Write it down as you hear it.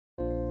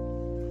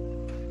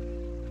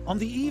On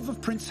the eve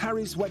of Prince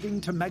Harry's wedding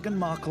to Meghan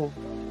Markle,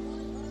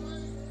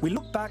 we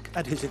look back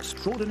at his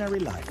extraordinary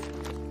life.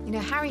 You know,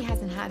 Harry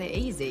hasn't had it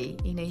easy.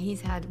 You know,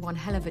 he's had one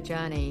hell of a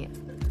journey.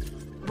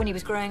 When he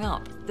was growing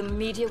up, the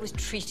media was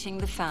treating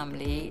the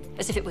family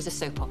as if it was a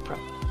soap opera.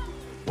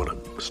 What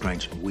a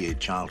strange and weird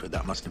childhood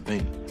that must have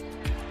been.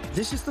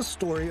 This is the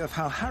story of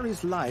how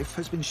Harry's life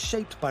has been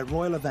shaped by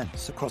royal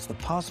events across the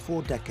past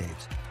 4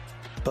 decades,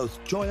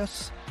 both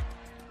joyous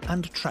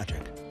and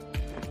tragic.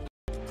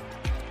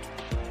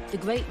 The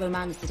great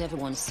romance that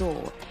everyone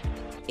saw,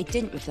 it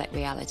didn't reflect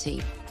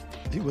reality.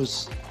 It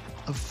was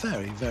a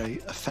very, very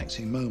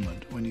affecting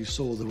moment when you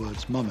saw the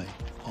words mummy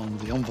on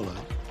the envelope.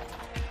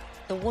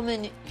 The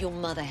woman your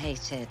mother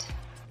hated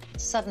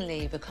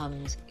suddenly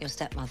becomes your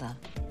stepmother.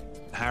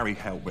 Harry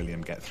helped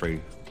William get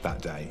through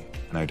that day,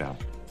 no doubt.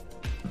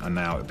 And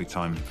now it would be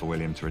time for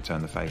William to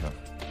return the favour.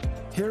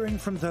 Hearing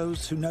from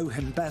those who know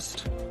him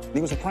best.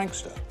 He was a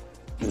prankster.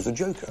 He was a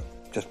joker,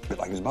 just a bit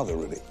like his mother,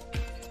 really.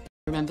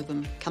 I remember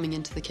them coming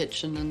into the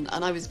kitchen and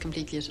I was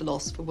completely at a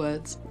loss for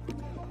words.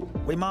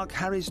 We mark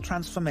Harry's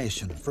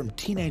transformation from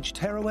teenage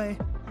tearaway.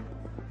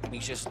 He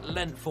just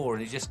leant forward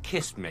and he just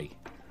kissed me.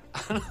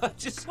 And I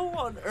just, what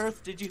on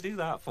earth did you do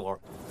that for?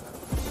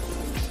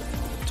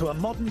 To a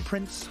modern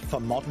prince for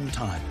modern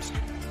times.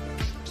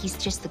 He's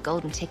just the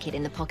golden ticket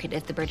in the pocket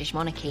of the British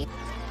monarchy.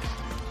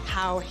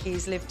 How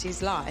he's lived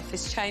his life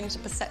has changed the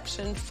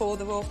perception for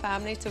the royal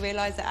family to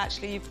realise that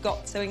actually you've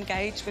got to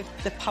engage with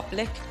the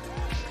public.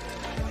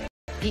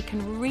 He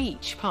can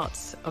reach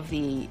parts of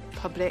the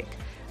public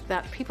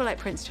that people like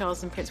Prince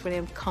Charles and Prince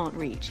William can't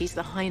reach. He's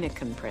the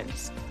Heineken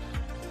prince.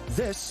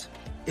 This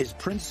is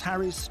Prince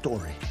Harry's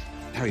story.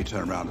 Harry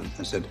turned around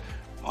and said,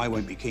 I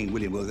won't be king,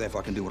 William will, therefore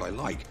I can do what I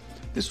like.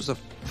 This was a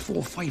 4-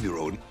 or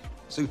 5-year-old,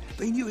 so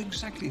they knew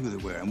exactly who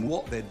they were and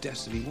what their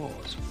destiny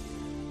was.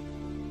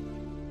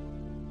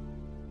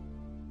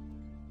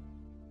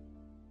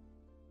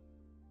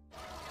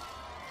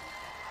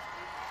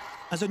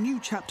 As a new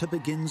chapter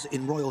begins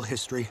in royal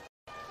history,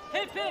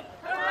 hip hip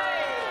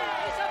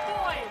hooray! It's a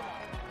boy!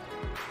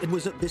 It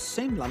was at this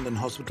same London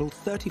hospital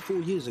 34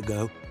 years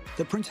ago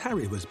that Prince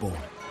Harry was born.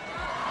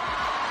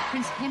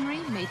 Prince Henry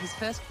made his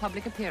first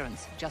public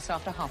appearance just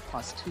after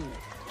 2:30.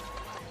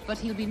 But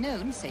he'll be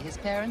known, say his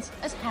parents,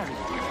 as Harry.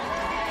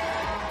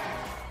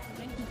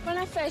 When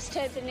I first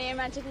heard the name,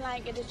 I didn't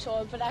like it at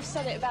all, but I've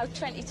said it about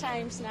 20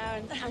 times now,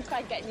 and I'm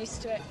quite getting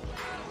used to it.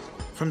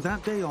 From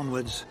that day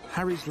onwards,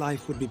 Harry's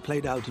life would be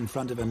played out in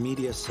front of a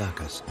media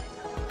circus.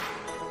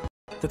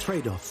 The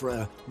trade-off for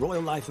a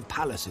royal life of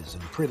palaces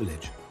and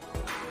privilege.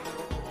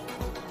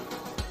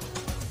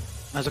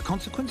 As a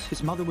consequence,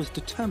 his mother was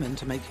determined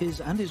to make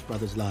his and his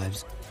brother's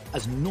lives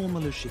as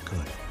normal as she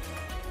could.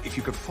 If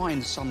you could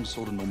find some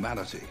sort of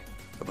normality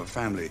of a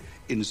family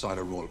inside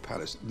a royal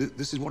palace,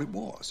 this is what it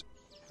was.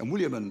 And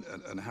William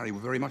and Harry were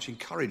very much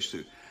encouraged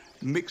to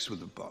mix with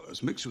the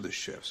butlers, mix with the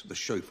chefs, the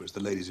chauffeurs, the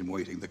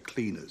ladies-in-waiting, the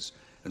cleaners.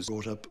 And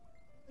brought up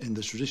in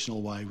the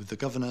traditional way with the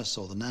governess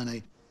or the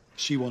nanny.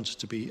 She wanted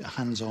to be a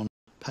hands-on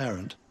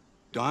parent.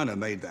 Diana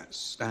made that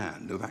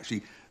stand of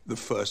actually the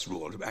first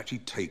royal to actually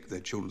take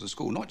their children to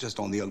school, not just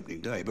on the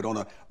opening day, but on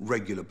a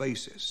regular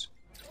basis.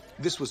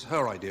 This was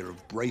her idea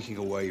of breaking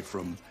away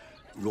from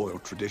royal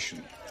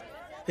tradition.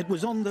 It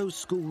was on those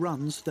school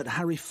runs that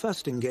Harry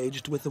first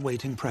engaged with the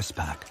waiting press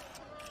pack.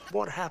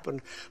 What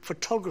happened,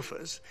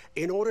 photographers,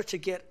 in order to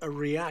get a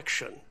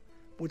reaction,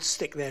 would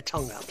stick their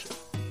tongue out.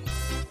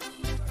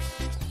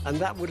 And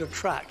that would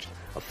attract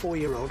a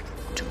 4-year-old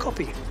to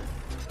copy him.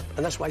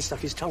 And that's why he stuck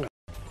his tongue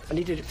out. And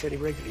he did it fairly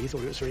regularly. He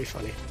thought it was very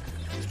funny.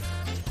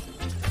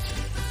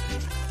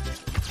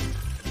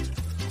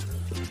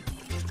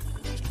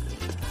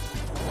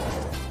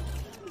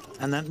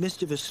 And that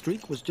mischievous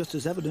streak was just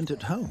as evident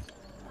at home.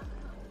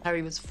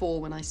 Harry was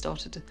 4 when I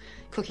started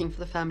cooking for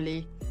the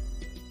family,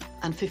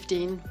 and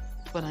 15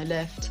 when I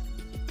left.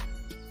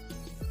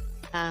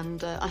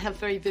 And I have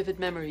very vivid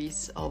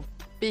memories of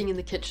being in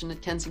the kitchen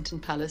at Kensington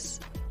Palace.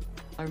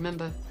 I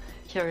remember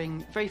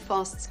hearing very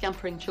fast,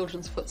 scampering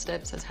children's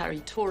footsteps as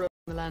Harry tore along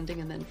the landing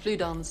and then flew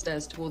down the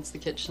stairs towards the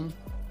kitchen.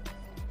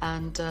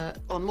 And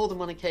on more than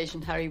one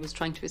occasion, Harry was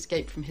trying to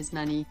escape from his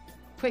nanny.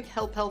 Quick,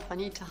 help, help, I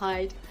need to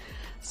hide.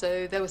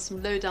 So there were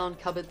some low-down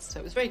cupboards, so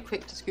it was very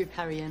quick to scoop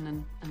Harry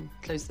in and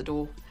close the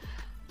door.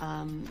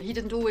 He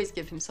didn't always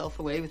give himself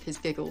away with his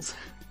giggles.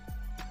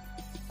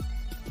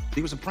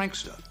 He was a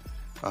prankster.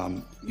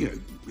 You know,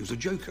 he was a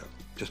joker,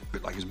 just a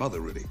bit like his mother,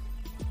 really.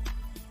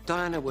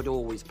 Diana would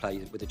always play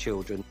with the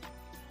children.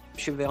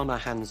 She would be on her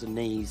hands and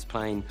knees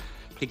playing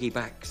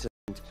piggybacks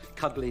and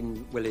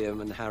cuddling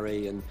William and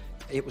Harry, and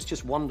it was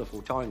just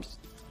wonderful times.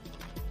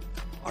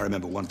 I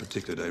remember one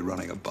particular day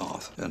running a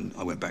bath, and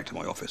I went back to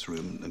my office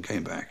room and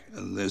came back,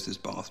 and there's this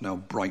bath now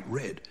bright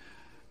red.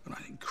 And I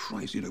think,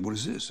 Christ, you know, what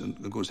is this?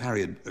 And of course,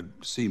 Harry had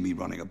seen me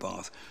running a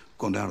bath,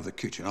 gone down to the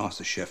kitchen, asked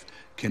the chef,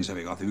 Ken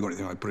Saving, have you got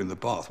anything I put in the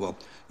bath? Well,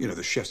 you know,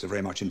 the chefs are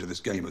very much into this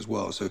game as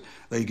well, so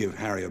they give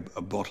Harry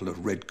a bottle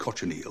of red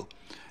cochineal.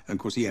 And of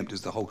course, he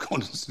empties the whole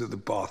contents of the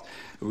bath.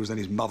 It was then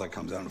his mother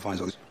comes out and finds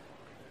all this.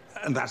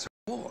 And that's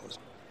what it was.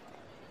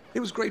 It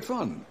was great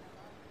fun.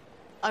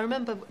 I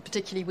remember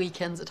particularly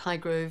weekends at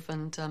Highgrove,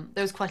 and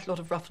there was quite a lot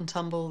of rough and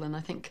tumble, and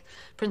I think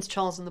Prince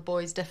Charles and the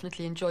boys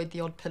definitely enjoyed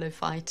the odd pillow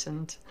fight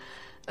and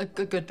a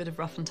good bit of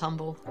rough and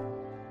tumble.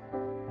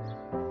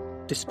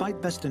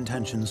 Despite best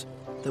intentions,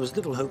 there was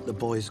little hope the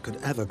boys could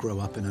ever grow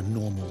up in a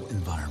normal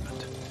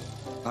environment.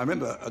 I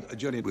remember a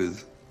journey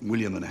with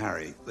William and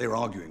Harry. They were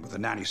arguing, with the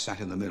nanny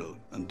sat in the middle,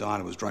 and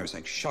Diana was driving,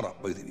 saying, "Shut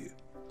up, both of you."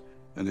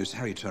 And as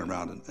Harry turned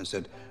around and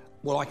said,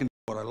 "Well, I can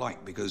do what I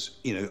like, because,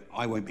 you know,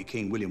 I won't be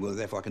King William, well,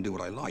 therefore I can do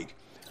what I like."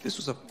 This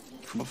was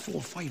from a 4-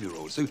 or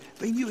 5-year-old, so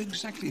they knew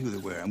exactly who they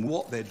were and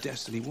what their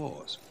destiny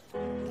was.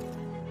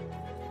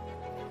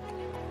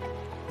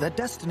 Their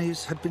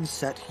destinies had been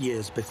set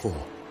years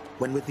before,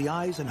 when, with the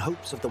eyes and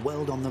hopes of the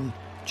world on them,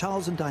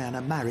 Charles and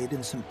Diana married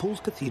in St. Paul's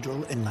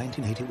Cathedral in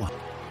 1981.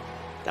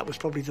 That was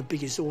probably the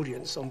biggest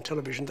audience on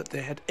television that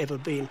there had ever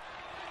been.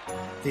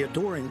 The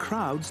adoring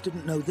crowds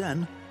didn't know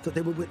then that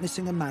they were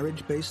witnessing a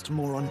marriage based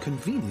more on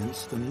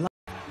convenience than love.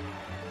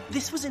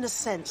 This was, in a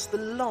sense, the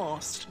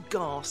last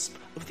gasp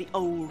of the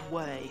old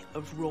way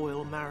of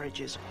royal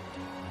marriages,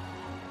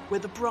 where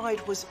the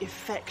bride was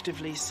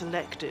effectively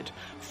selected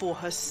for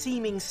her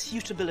seeming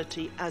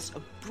suitability as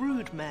a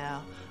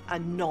broodmare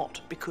and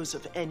not because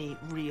of any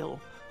real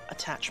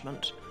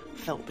attachment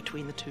felt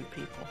between the two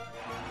people.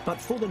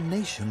 But for the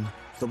nation,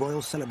 the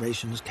royal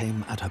celebrations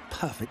came at a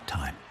perfect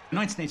time.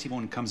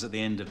 1981 comes at the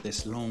end of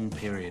this long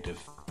period of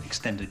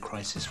extended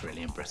crisis,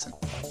 really, in Britain.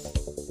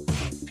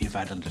 You've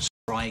had under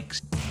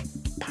strikes,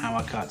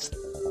 power cuts,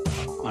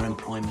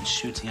 unemployment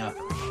shooting up.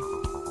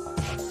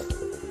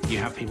 You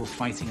have people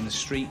fighting in the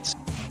streets,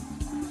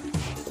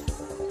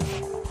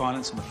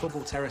 violence on the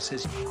football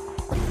terraces.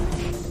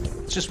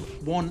 It's just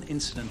one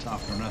incident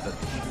after another.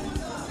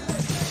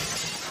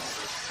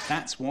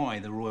 That's why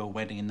the royal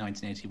wedding in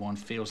 1981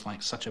 feels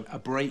like such a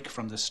break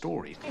from the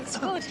story. It's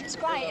good, it's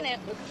great, isn't it?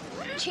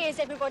 Cheers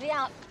everybody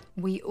up.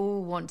 We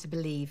all want to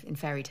believe in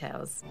fairy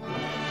tales.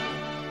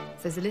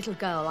 So as a little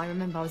girl, I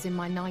remember I was in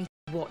my night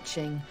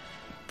watching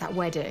that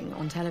wedding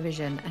on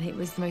television, and it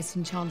was the most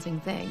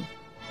enchanting thing.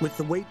 With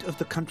the weight of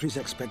the country's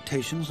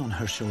expectations on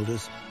her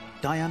shoulders,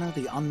 Diana,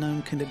 the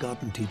unknown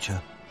kindergarten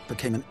teacher,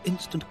 became an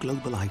instant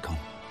global icon.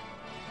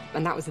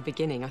 And that was the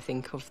beginning, I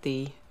think, of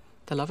the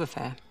love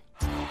affair.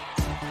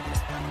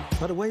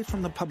 But away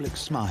from the public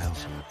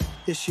smiles,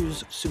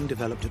 issues soon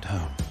developed at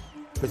home,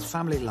 with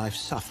family life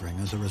suffering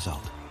as a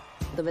result.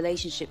 The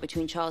relationship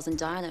between Charles and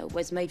Diana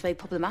was made very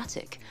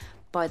problematic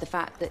by the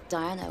fact that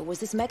Diana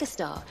was this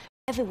megastar.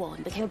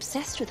 Everyone became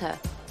obsessed with her.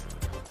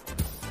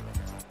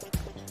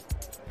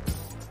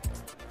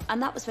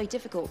 And that was very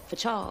difficult for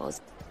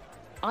Charles.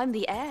 I'm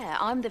the heir,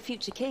 I'm the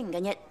future king,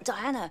 and yet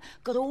Diana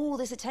got all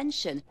this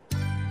attention.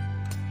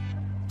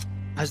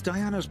 As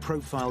Diana's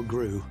profile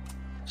grew,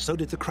 so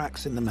did the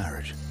cracks in the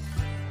marriage.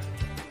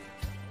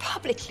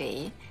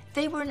 Publicly,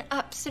 they were an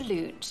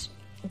absolute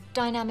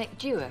dynamic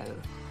duo.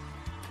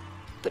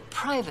 But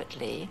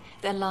privately,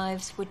 their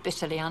lives were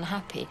bitterly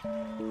unhappy.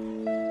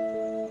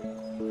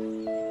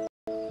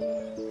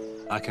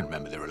 I can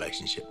remember the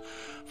relationship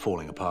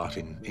falling apart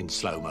in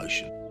slow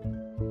motion.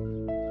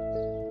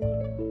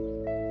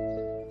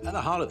 At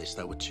the heart of this,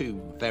 though, were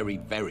two very,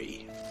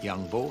 very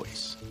young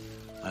boys,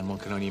 and one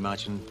can only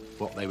imagine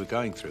what they were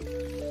going through.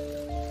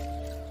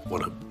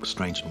 What a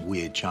strange and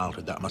weird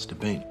childhood that must have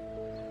been.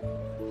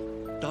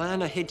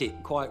 Diana hid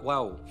it quite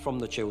well from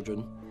the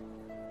children,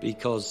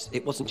 because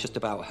it wasn't just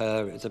about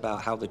her, it was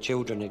about how the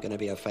children are going to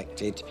be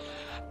affected.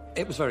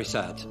 It was very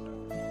sad.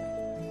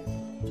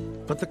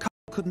 But the couple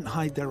couldn't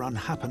hide their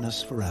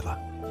unhappiness forever.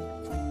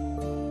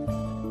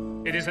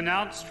 It is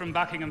announced from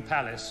Buckingham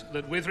Palace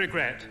that, with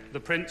regret, the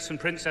Prince and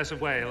Princess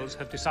of Wales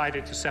have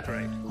decided to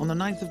separate. On the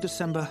 9th of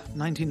December,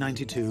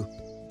 1992,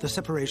 the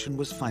separation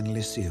was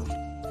finally sealed.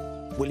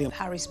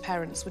 Harry's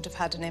parents would have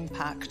had an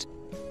impact.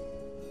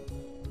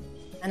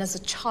 And as a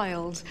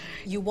child,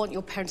 you want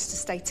your parents to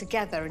stay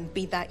together and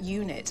be that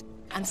unit.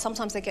 And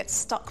sometimes they get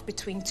stuck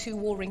between two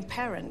warring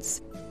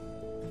parents.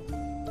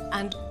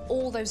 And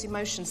all those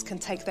emotions can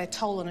take their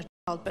toll on a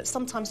child, but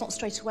sometimes not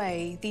straight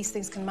away. These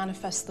things can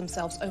manifest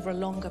themselves over a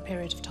longer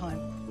period of time.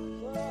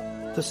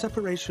 The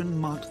separation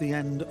marked the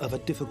end of a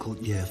difficult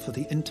year for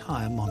the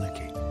entire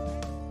monarchy.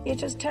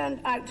 It has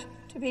turned out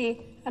to be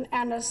an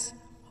annus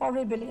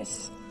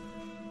horribilis.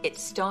 It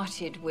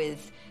started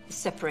with the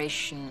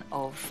separation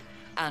of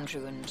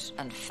Andrew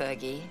and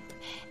Fergie.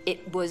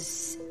 It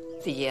was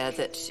the year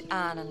that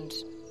Anne and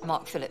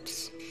Mark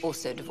Phillips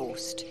also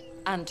divorced.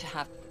 And to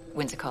have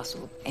Windsor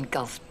Castle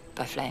engulfed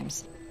by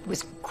flames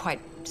was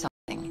quite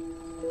something.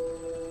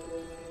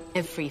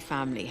 Every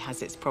family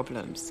has its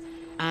problems,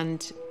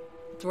 and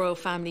the royal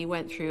family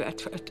went through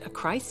a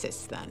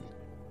crisis then.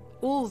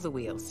 All the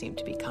wheels seemed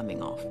to be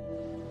coming off.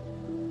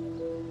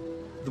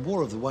 The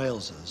War of the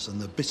Walesers and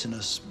the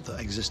bitterness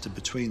that existed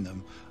between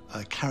them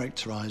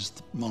characterised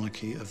the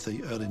monarchy of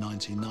the early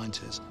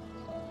 1990s.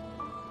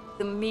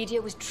 The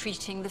media was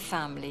treating the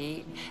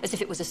family as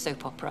if it was a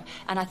soap opera,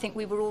 and I think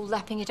we were all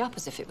lapping it up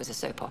as if it was a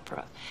soap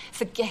opera,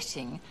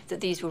 forgetting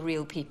that these were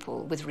real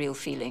people with real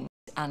feelings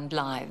and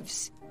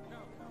lives.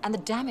 and the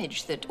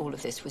damage that all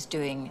of this was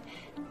doing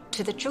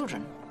to the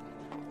children.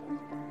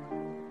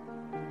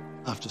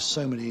 After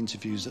so many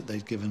interviews that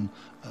they'd given,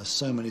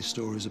 so many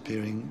stories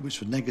appearing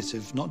which were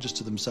negative, not just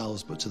to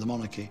themselves but to the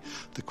monarchy,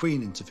 the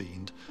Queen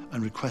intervened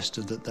and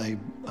requested that they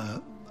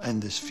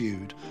end this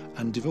feud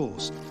and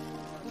divorce.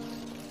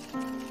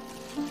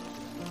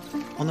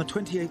 On the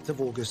 28th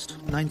of August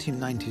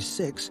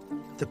 1996,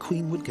 the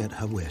Queen would get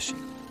her wish.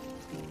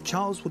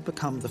 Charles would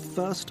become the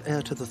first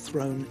heir to the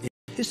throne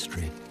in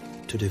history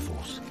to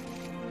divorce.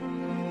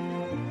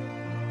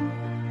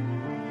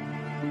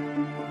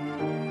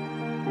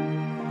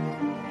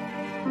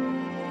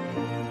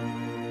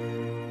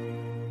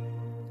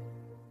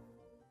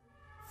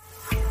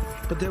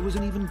 But there was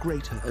an even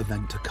greater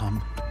event to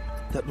come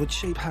that would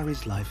shape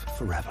Harry's life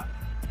forever.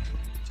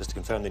 Just to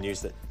confirm the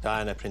news that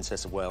Diana,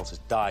 Princess of Wales, has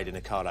died in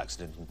a car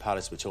accident in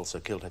Paris, which also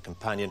killed her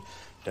companion,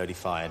 Dodi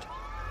Fayed.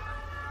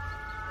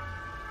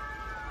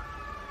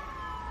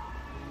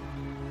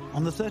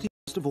 On the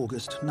 31st of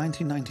August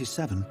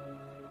 1997,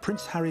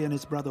 Prince Harry and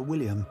his brother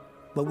William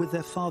were with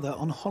their father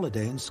on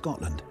holiday in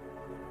Scotland.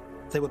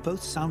 They were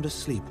both sound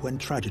asleep when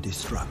tragedy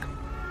struck.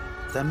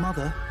 Their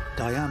mother,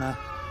 Diana,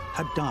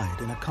 had died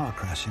in a car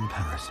crash in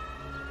Paris.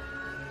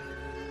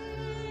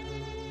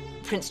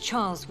 Prince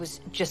Charles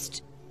was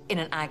just in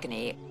an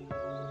agony.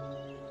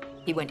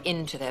 He went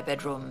into their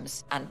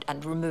bedrooms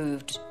and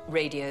removed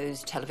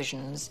radios,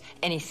 televisions,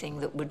 anything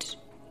that would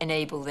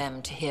enable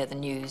them to hear the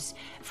news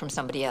from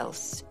somebody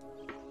else.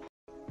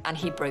 And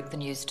he broke the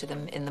news to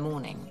them in the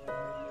morning.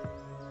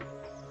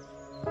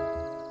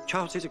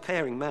 Charles is a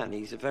caring man.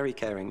 He's a very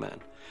caring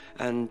man.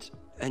 And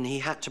he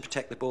had to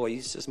protect the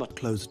boys as much.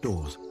 Closed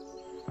doors.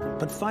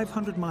 But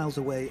 500 miles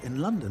away in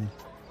London,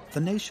 the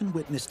nation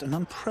witnessed an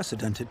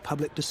unprecedented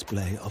public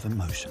display of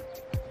emotion.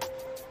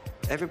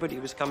 Everybody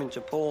was coming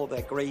to pour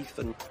their grief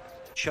and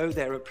show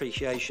their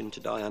appreciation to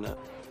Diana.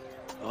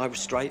 I was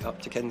straight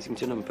up to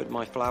Kensington and put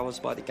my flowers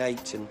by the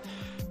gate and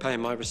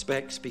paying my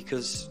respects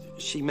because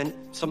she meant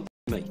something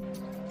to me.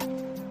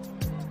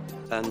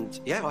 And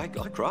yeah, I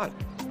cried.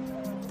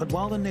 But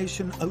while the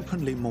nation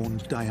openly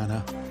mourned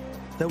Diana,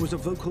 there was a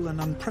vocal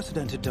and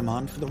unprecedented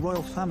demand for the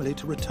royal family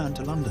to return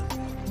to London.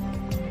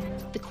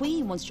 The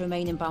Queen wants to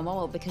remain in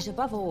Balmoral because,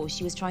 above all,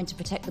 she was trying to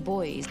protect the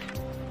boys.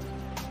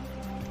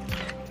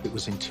 It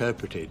was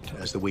interpreted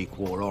as the week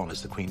wore on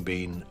as the Queen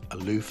being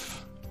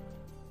aloof,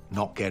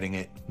 not getting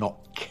it, not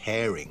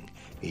caring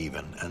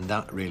even, and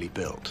that really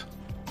built.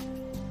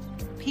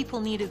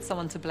 People needed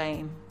someone to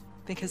blame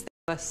because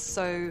they were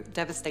so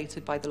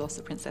devastated by the loss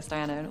of Princess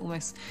Diana and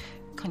almost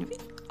kind of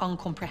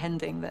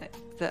uncomprehending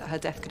that her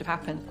death could have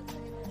happened.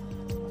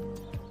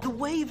 The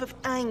wave of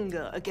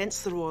anger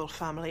against the royal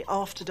family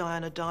after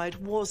Diana died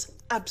was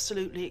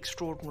absolutely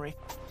extraordinary.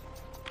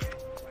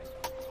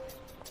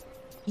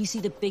 You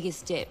see the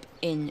biggest dip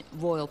in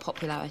royal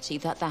popularity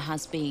that there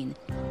has been.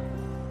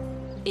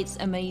 It's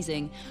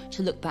amazing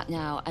to look back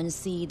now and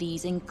see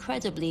these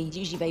incredibly,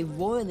 usually very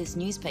royalist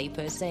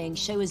newspapers saying,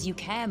 "Show us you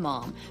care,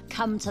 Mom.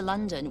 Come to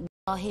London. We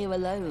are here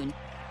alone."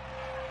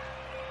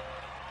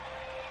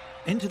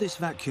 Into this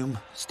vacuum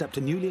stepped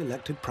a newly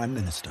elected Prime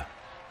Minister.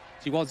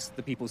 She was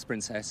the people's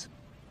princess,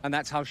 and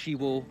that's how she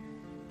will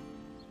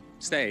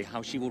stay,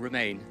 how she will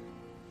remain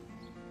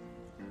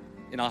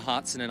in our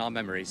hearts and in our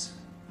memories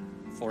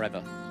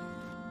forever.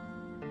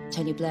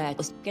 Tony Blair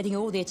was getting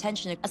all the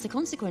attention. As a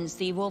consequence,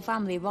 the royal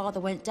family rather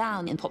went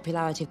down in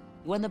popularity.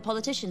 When the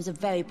politicians are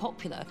very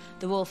popular,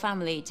 the royal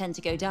family tend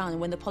to go down,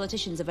 and when the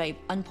politicians are very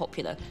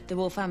unpopular, the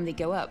royal family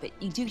go up.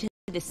 You do see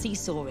this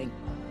seesawing.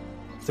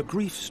 The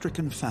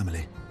grief-stricken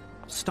family,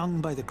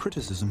 stung by the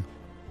criticism,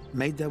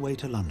 made their way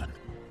to London.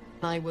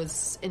 I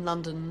was in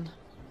London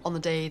on the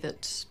day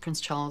that Prince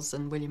Charles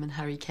and William and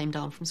Harry came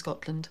down from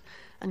Scotland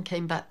and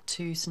came back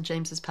to St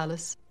James's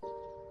Palace.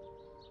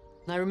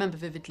 And I remember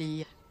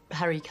vividly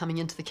Harry coming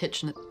into the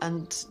kitchen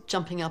and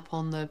jumping up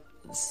on the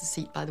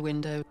seat by the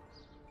window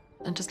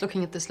and just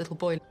looking at this little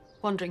boy,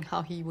 wondering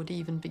how he would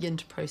even begin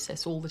to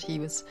process all that he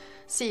was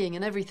seeing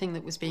and everything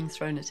that was being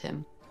thrown at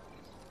him.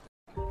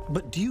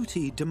 But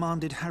duty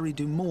demanded Harry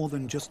do more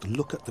than just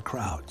look at the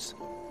crowds.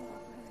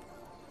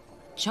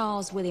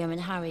 Charles, William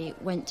and Harry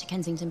went to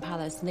Kensington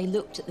Palace and they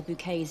looked at the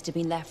bouquets that had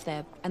been left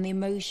there, and the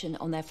emotion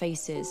on their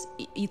faces,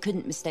 you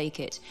couldn't mistake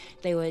it.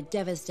 They were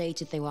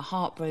devastated, they were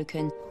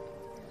heartbroken.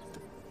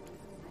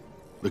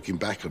 Looking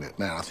back on it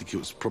now, I think it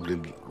was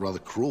probably rather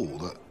cruel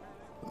that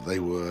they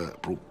were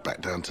brought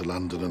back down to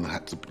London and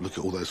had to look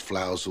at all those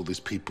flowers, all these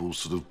people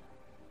sort of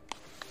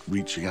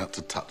reaching out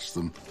to touch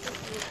them.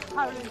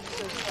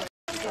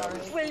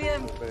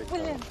 William.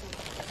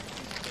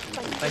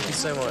 Thank you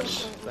so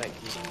much. Thank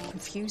you.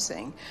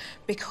 Confusing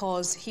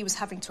because he was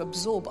having to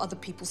absorb other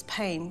people's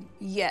pain,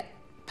 yet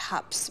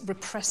perhaps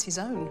repress his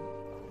own.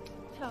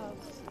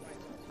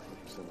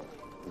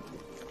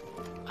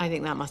 I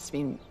think that must have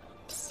been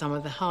some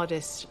of the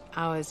hardest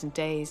hours and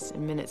days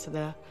and minutes of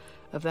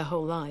their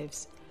whole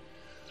lives.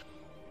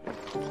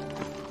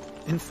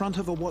 In front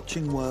of a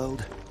watching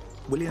world,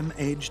 William,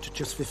 aged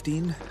just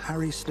 15,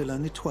 Harry, still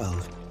only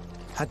 12,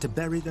 had to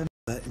bury them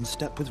in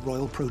step with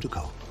royal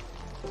protocol.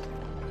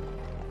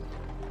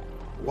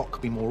 What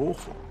could be more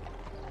awful?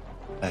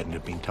 And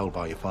have been told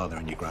by your father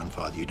and your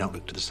grandfather, you don't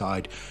look to the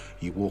side,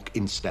 you walk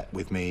in step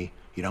with me,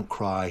 you don't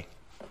cry,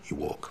 you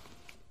walk.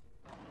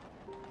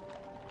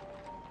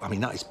 I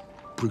mean, that is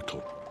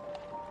brutal.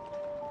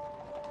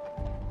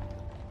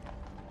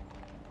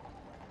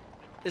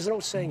 There's an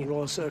old saying in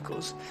royal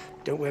circles,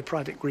 don't wear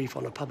private grief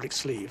on a public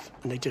sleeve,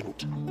 and they didn't.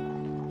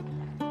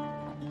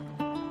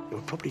 They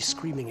were probably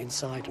screaming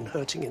inside and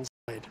hurting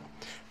inside,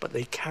 but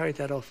they carried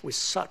that off with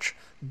such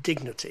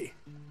dignity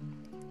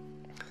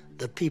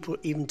that people,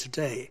 even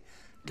today,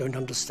 don't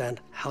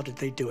understand how did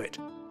they do it.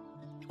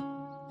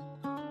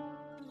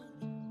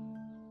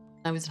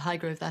 I was at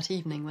Highgrove that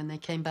evening when they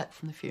came back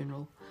from the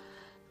funeral,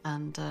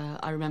 and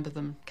I remember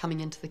them coming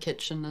into the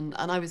kitchen,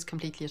 and I was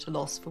completely at a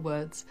loss for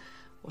words.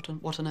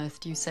 What on earth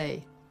do you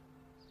say?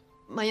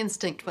 My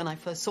instinct when I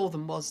first saw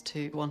them was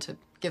to want to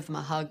give them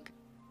a hug,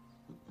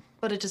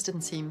 but it just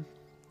didn't seem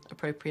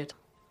appropriate.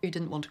 You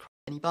didn't want to cross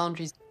any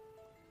boundaries.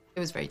 It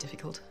was very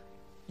difficult.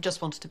 You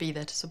just wanted to be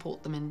there to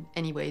support them in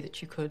any way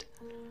that you could.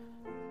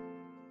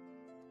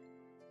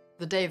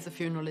 The day of the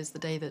funeral is the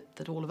day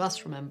that all of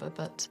us remember,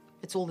 but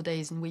it's all the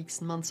days and weeks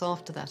and months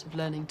after that of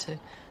learning to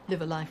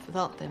live a life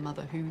without their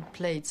mother, who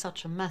played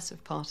such a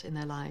massive part in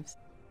their lives.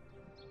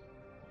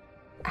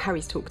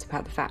 Harry's talked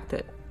about the fact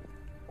that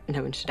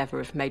no one should ever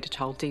have made a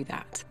child do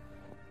that.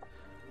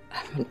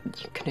 You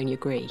can only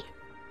agree.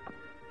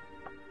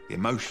 The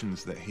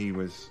emotions that he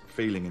was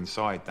feeling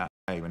inside that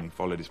day when he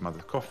followed his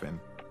mother's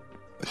coffin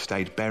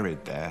stayed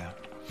buried there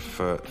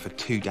for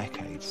 2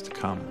 decades to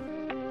come.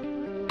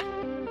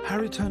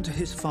 Harry turned to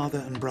his father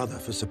and brother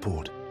for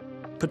support,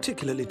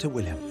 particularly to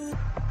William.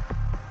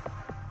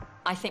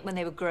 I think when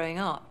they were growing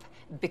up,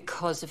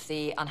 because of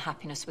the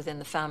unhappiness within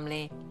the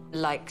family,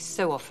 like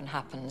so often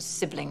happens,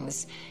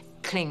 siblings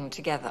cling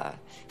together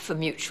for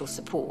mutual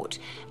support.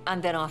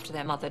 And then after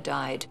their mother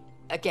died,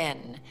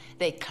 again,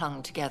 they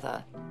clung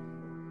together.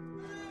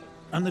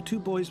 And the two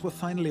boys were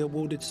finally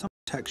awarded some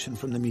protection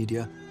from the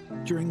media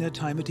during their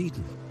time at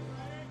Eton.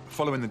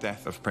 Following the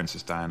death of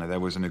Princess Diana, there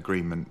was an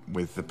agreement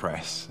with the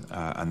press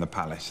and the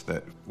palace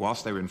that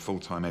whilst they were in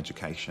full-time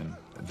education,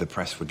 the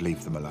press would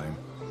leave them alone.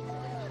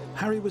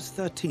 Harry was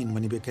 13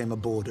 when he became a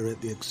boarder at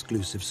the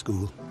exclusive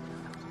school.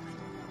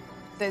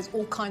 There's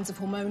all kinds of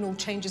hormonal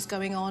changes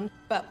going on,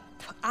 but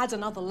add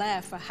another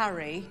layer for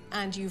Harry,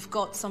 and you've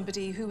got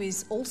somebody who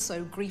is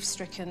also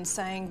grief-stricken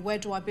saying, where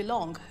do I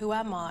belong? Who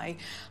am I?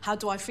 How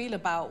do I feel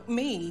about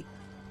me?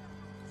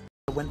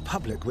 He went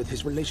public with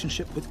his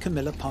relationship with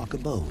Camilla Parker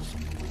Bowles.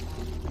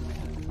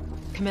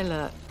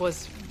 Camilla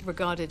was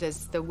regarded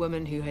as the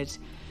woman who had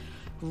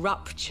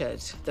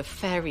ruptured the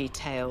fairy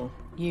tale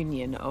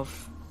union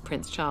of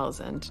Prince Charles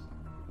and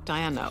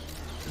Diana,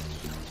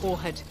 or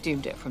had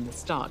doomed it from the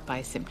start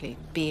by simply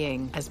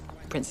being, as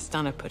Princess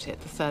Diana put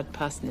it, the third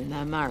person in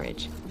their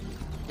marriage.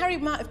 Harry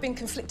might have been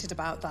conflicted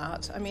about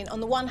that. I mean, on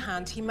the one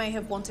hand, he may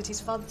have wanted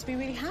his father to be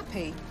really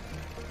happy.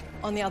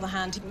 On the other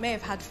hand, he may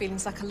have had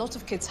feelings like a lot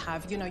of kids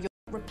have, you know, you're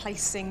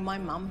replacing my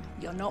mum,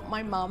 you're not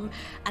my mum,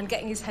 and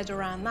getting his head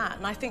around that.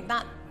 And I think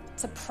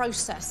that's a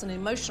process, an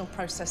emotional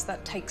process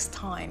that takes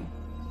time.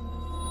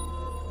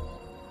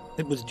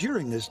 It was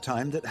during this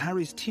time that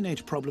Harry's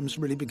teenage problems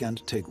really began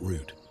to take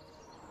root.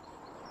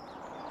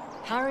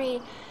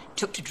 Harry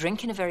took to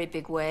drink in a very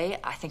big way.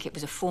 I think it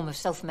was a form of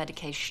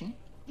self-medication.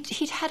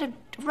 He'd had a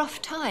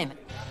rough time.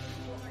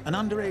 An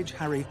underage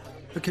Harry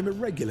became a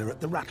regular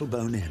at the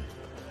Rattlebone Inn,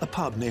 a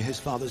pub near his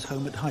father's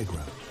home at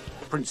Highgrove.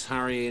 Prince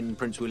Harry and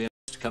Prince William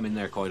used to come in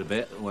there quite a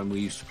bit when we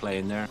used to play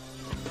in there.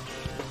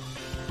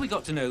 We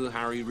got to know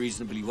Harry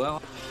reasonably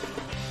well.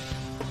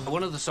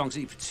 One of the songs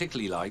that he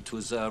particularly liked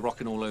was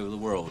Rockin' All Over the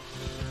World.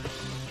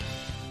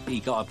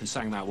 He got up and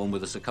sang that one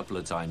with us a couple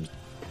of times.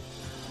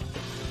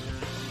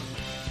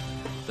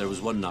 There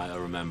was one night, I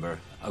remember,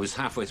 I was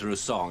halfway through a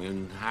song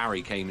and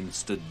Harry came and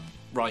stood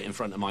right in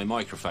front of my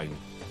microphone.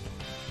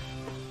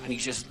 And he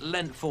just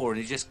leant forward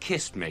and he just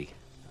kissed me.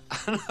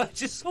 And I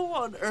just thought,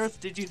 what on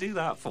earth did you do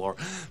that for?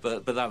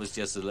 But that was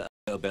just a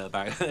little bit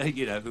about,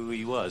 you know, who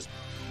he was.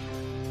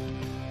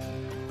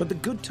 But the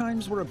good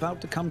times were about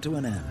to come to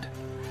an end.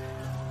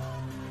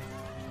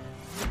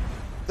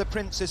 The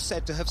prince is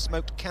said to have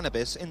smoked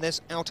cannabis in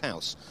this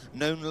outhouse,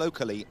 known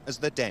locally as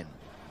the Den.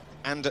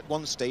 And at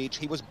one stage,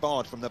 he was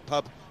barred from the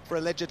pub for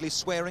allegedly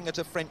swearing at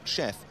a French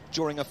chef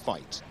during a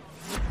fight.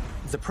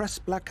 The press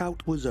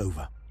blackout was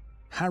over.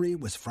 Harry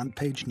was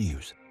front-page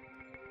news.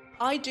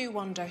 I do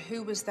wonder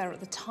who was there at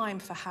the time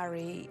for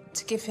Harry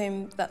to give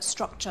him that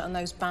structure and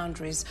those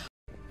boundaries.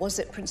 Was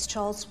it Prince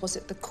Charles? Was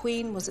it the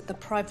Queen? Was it the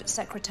private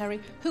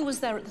secretary? Who was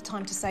there at the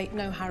time to say,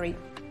 no, Harry,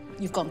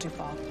 you've gone too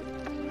far?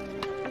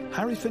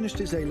 Harry finished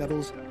his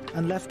A-levels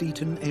and left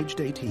Eton aged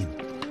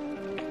 18.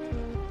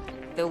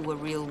 There were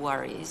real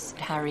worries.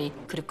 Harry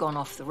could have gone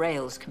off the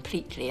rails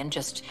completely and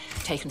just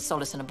taken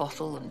solace in a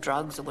bottle and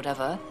drugs or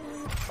whatever.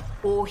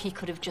 Or he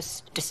could have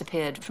just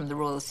disappeared from the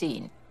royal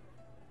scene.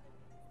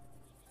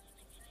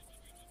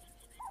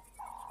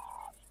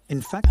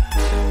 In fact...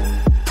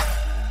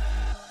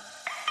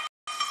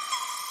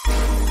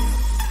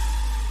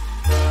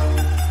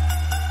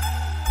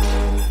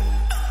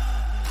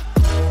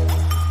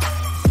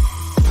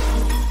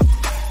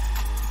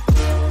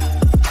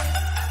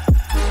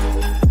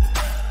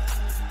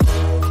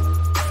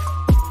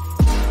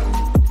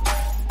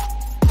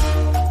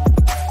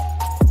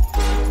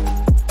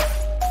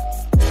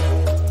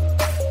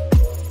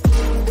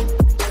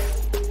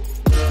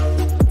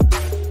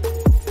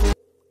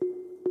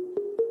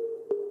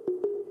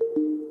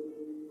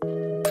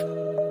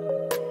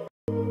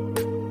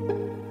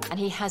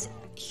 he has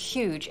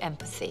huge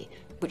empathy,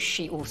 which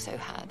she also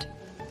had.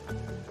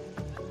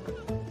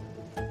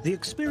 The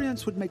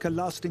experience would make a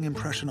lasting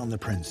impression on the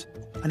prince,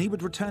 and he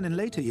would return in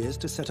later years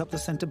to set up the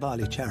St.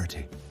 Bali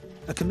charity,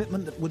 a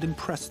commitment that would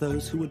impress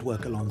those who would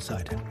work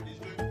alongside him.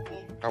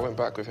 I went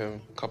back with him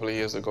a couple of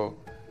years ago,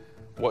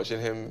 watching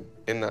him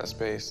in that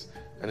space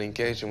and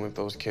engaging with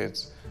those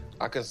kids.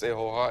 I can say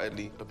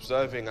wholeheartedly,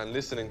 observing and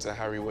listening to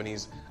Harry when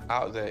he's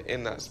out there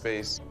in that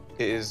space,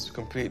 it is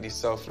completely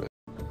selfless.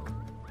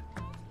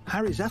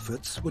 Harry's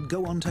efforts would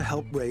go on to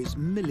help raise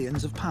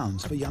millions of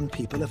pounds for young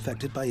people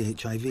affected by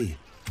HIV.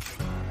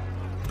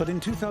 But in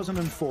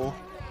 2004,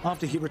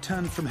 after he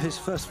returned from his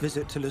first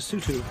visit to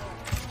Lesotho,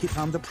 he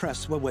found the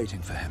press were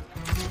waiting for him.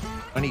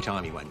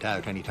 Anytime he went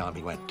out, anytime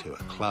he went to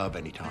a club,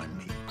 anytime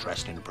he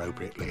dressed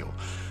inappropriately or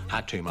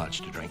had too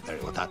much to drink,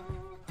 well, that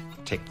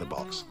ticked the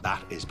box.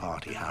 That is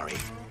Party Harry.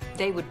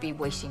 They would be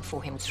waiting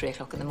for him at 3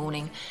 o'clock in the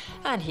morning,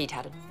 and he'd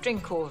had a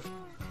drink or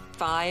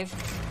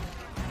 5.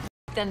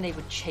 Then they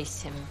would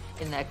chase him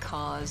in their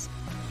cars.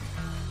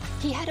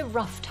 He had a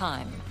rough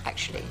time,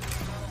 actually.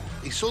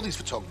 He saw these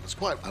photographers,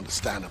 quite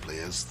understandably,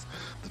 as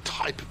the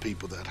type of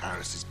people that had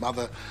harassed his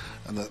mother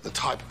and the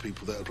type of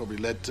people that had probably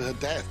led to her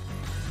death.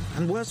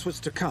 And worse was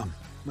to come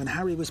when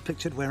Harry was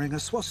pictured wearing a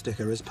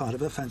swastika as part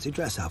of a fancy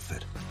dress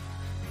outfit.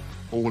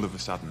 All of a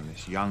sudden,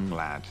 this young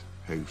lad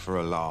who, for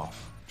a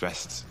laugh,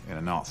 dressed in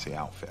a Nazi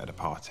outfit at a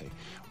party,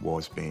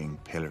 was being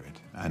pilloried.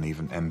 And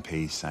even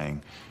MPs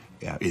saying,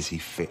 is he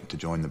fit to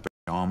join the British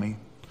Army?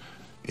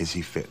 Is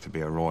he fit to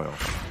be a royal?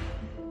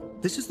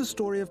 This is the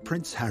story of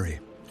Prince Harry,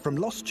 from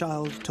lost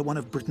child to one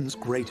of Britain's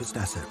greatest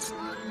assets.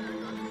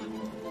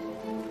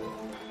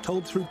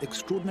 Told through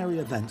extraordinary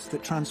events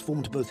that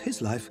transformed both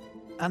his life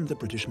and the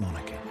British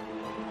monarchy.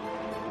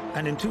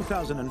 And in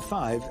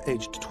 2005,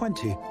 aged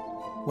 20,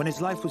 when his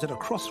life was at a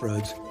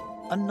crossroads,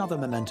 another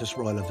momentous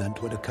royal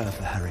event would occur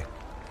for Harry.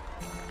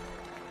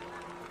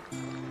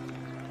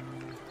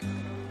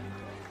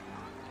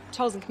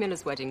 Charles and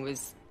Camilla's wedding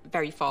was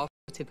very far from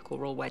a typical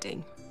royal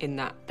wedding, in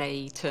that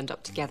they turned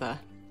up together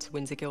to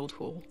Windsor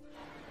Guildhall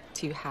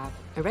to have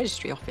a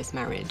registry office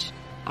marriage.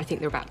 I think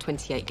there were about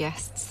 28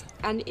 guests,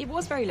 and it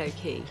was very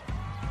low-key.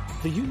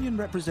 The union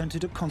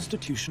represented a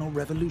constitutional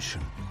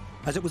revolution,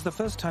 as it was the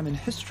first time in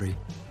history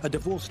a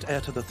divorced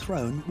heir to the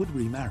throne would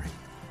remarry.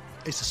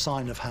 It's a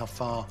sign of how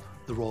far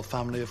the royal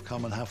family have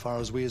come and how far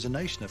as we as a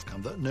nation have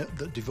come,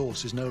 that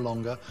divorce is no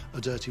longer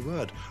a dirty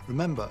word.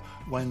 Remember,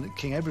 when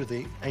King Edward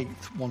VIII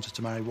wanted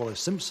to marry Wallis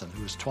Simpson,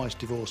 who was twice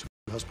divorced with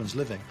her husband's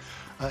living,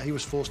 he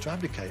was forced to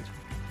abdicate.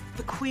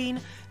 The Queen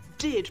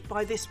did,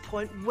 by this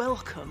point,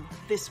 welcome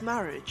this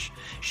marriage.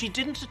 She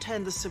didn't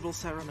attend the civil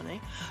ceremony,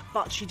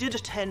 but she did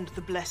attend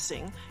the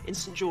blessing in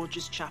St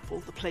George's Chapel,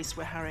 the place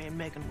where Harry and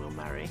Meghan will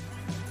marry.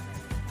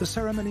 The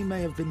ceremony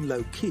may have been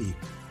low-key,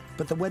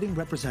 but the wedding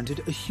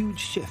represented a huge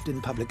shift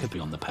in public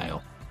opinion. On the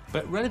pale.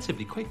 But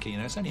relatively quickly,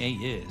 it's only 8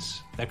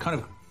 years. They've kind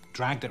of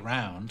dragged it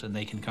round, and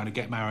they can kind of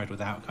get married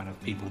without kind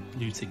of people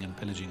looting and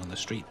pillaging on the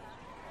street.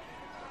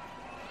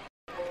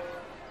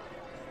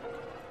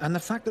 And the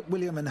fact that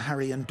William and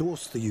Harry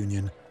endorsed the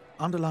union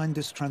underlined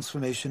this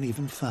transformation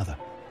even further.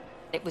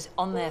 It was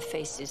on their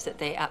faces that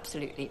they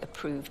absolutely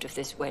approved of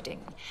this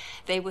wedding.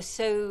 They were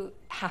so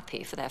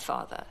happy for their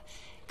father,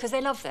 because they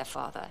love their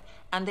father,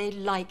 and they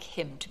like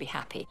him to be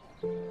happy.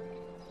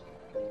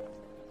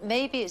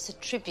 Maybe it's a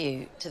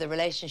tribute to the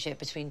relationship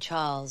between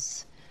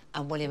Charles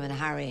and William and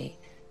Harry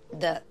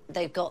that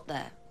they've got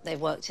there. They've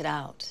worked it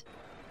out.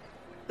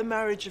 The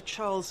marriage of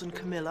Charles and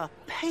Camilla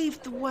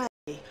paved the way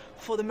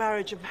for the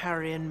marriage of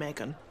Harry and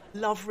Meghan.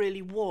 Love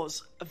really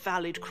was a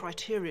valid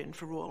criterion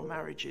for royal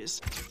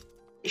marriages.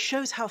 It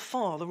shows how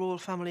far the royal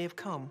family have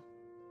come.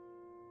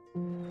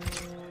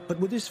 But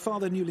with his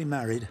father newly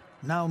married,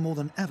 now more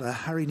than ever,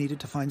 Harry needed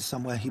to find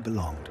somewhere he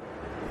belonged.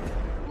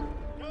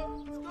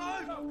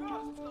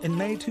 In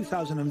May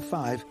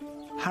 2005,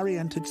 Harry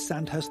entered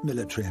Sandhurst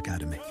Military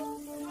Academy.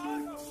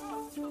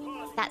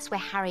 That's where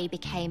Harry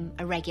became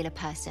a regular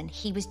person.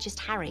 He was just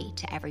Harry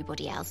to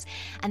everybody else,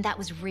 and that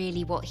was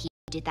really what he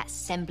did, that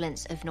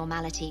semblance of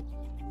normality.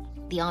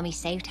 The army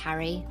saved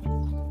Harry.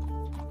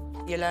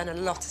 You learn a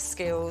lot of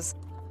skills.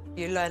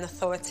 You learn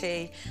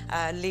authority,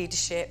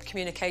 leadership,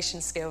 communication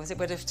skills. It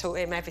would have taught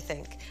him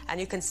everything, and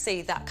you can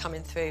see that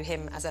coming through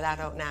him as an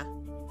adult now.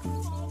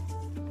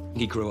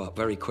 He grew up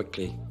very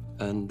quickly,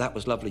 and that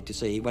was lovely to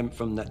see. He went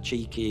from that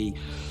cheeky,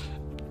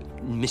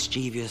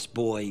 mischievous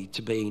boy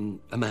to being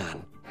a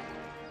man.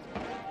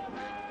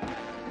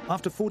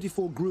 After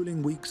 44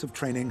 grueling weeks of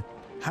training,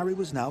 Harry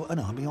was now an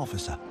army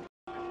officer.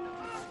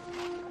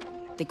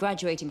 The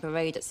graduating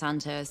parade at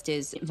Sandhurst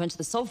is in front of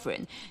the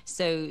Sovereign,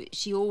 so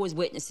she always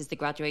witnesses the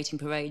graduating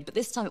parade, but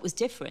this time it was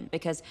different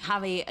because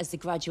Harry, as the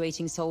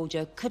graduating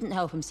soldier, couldn't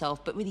help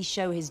himself but really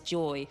show his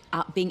joy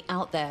at being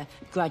out there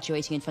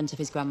graduating in front of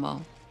his grandma.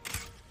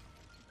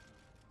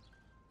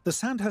 The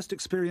Sandhurst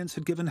experience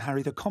had given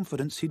Harry the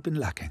confidence he'd been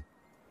lacking.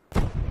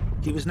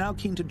 He was now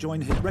keen to join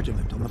his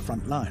regiment on the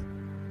front line.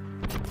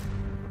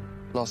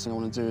 Last thing I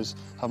want to do is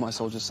have my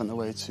soldiers sent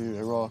away to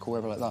Iraq or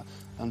wherever like that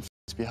and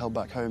To be held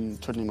back home,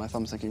 twiddling my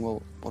thumbs, thinking,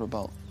 well, what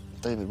about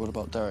David? What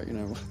about Derek? You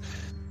know.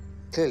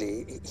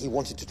 Clearly, he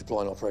wanted to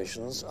deploy on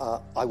operations.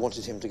 I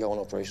wanted him to go on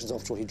operations.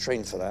 After all, he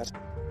trained for that.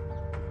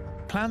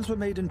 Plans were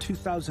made in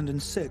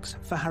 2006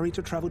 for Harry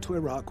to travel to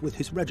Iraq with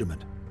his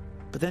regiment,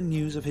 but then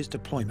news of his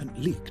deployment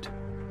leaked.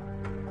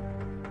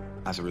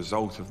 As a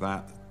result of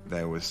that,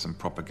 there was some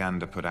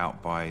propaganda put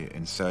out by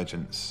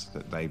insurgents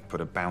that they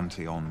put a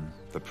bounty on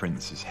the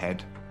prince's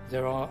head.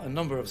 There are a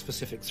number of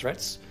specific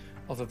threats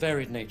of a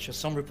varied nature,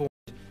 some reported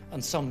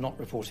and some not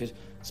reported,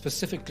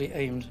 specifically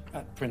aimed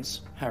at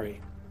Prince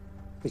Harry.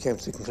 We came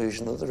to the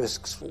conclusion that the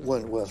risks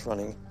weren't worth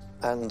running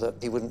and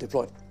that he wouldn't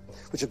deploy,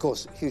 which of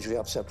course hugely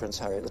upset Prince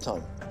Harry at the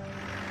time.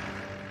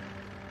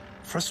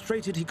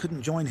 Frustrated he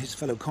couldn't join his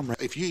fellow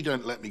comrades. If you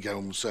don't let me go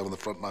and serve on the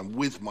front line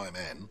with my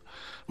men,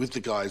 with the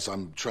guys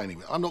I'm training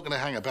with, I'm not going to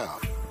hang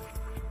about.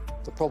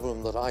 The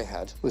problem that I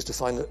had was to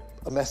find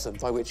a method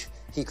by which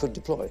he could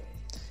deploy,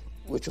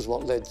 which was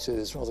what led to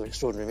this rather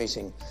extraordinary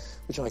meeting,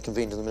 which I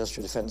convened in the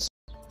Ministry of Defence,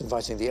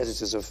 inviting the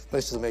editors of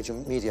most of the major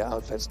media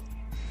outlets.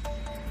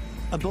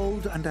 A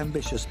bold and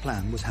ambitious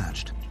plan was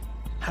hatched.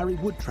 Harry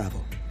would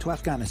travel to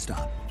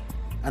Afghanistan,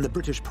 and the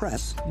British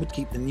press would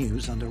keep the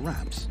news under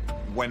wraps.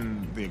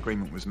 When the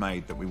agreement was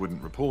made that we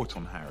wouldn't report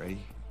on Harry,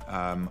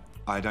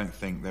 I don't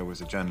think there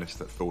was a journalist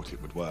that thought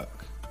it would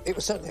work. It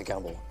was certainly a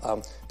gamble,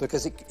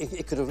 because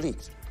it could have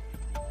leaked.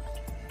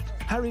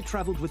 Harry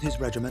travelled with his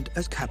regiment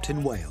as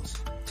Captain Wales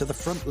to the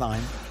front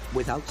line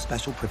without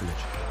special privilege.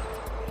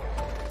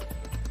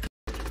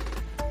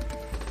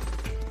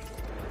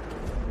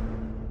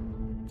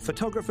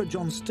 Photographer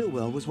John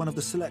Stillwell was one of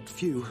the select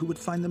few who would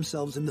find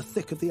themselves in the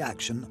thick of the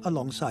action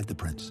alongside the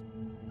Prince.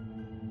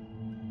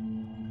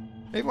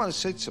 Everyone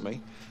said to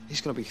me,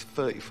 he's going to be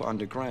 30 foot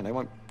underground. They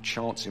won't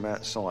chance him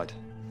outside.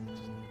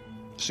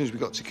 As soon as we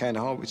got to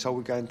Kandahar, we were told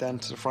we're going down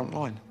to the front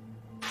line.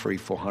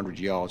 300-400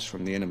 yards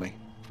from the enemy,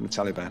 from the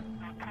Taliban.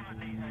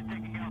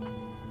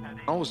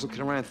 I was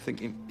looking around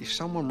thinking, if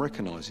someone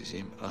recognises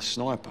him, a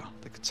sniper,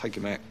 they could take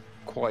him out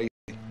quite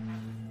easily.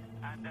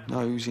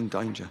 No, he was in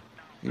danger.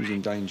 He was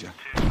in danger.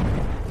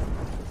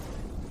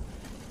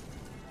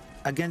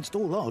 Against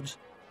all odds,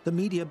 the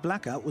media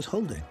blackout was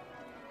holding.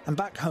 And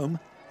back home,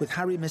 with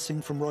Harry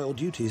missing from royal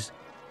duties,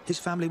 his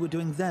family were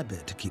doing their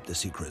bit to keep the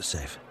secret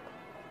safe.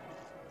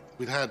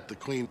 We'd had the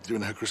Queen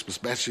doing her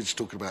Christmas message,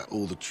 talking about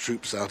all the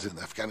troops out in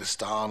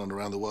Afghanistan and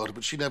around the world,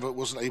 but she never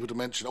wasn't able to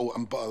mention, oh,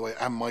 and by the way,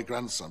 and my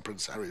grandson,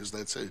 Prince Harry, is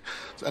there too.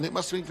 And it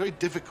must have been very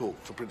difficult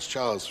for Prince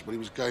Charles when he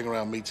was going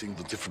around meeting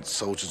the different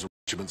soldiers and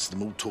regiments,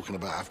 them all talking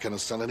about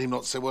Afghanistan, and him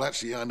not say, well,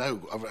 actually, yeah, I know,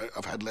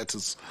 I've had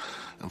letters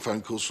and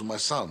phone calls from my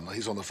son.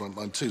 He's on the front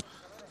line too.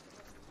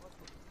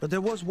 But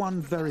there was one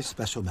very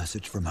special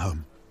message from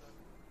home.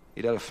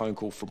 He'd had a phone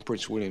call from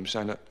Prince William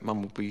saying that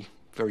Mum would be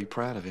very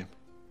proud of him,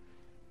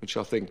 which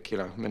I think, you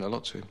know, meant a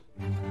lot to him.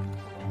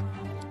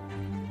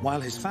 While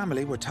his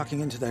family were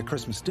tucking into their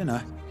Christmas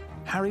dinner,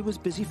 Harry was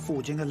busy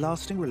forging a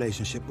lasting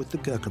relationship with the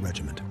Gurkha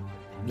regiment,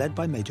 led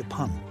by Major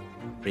Pun.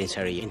 Prince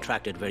Harry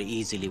interacted very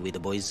easily with the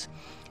boys.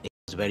 He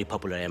was very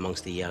popular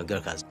amongst the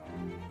Gurkhas.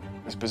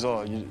 It's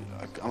bizarre.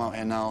 I'm out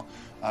here now.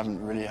 I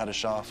haven't really had a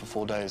shower for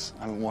 4 days.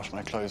 I haven't washed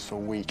my clothes for a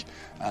week,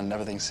 and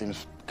everything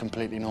seems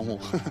completely normal.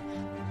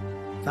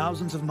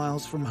 Thousands of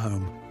miles from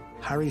home,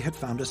 Harry had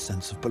found a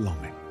sense of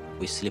belonging.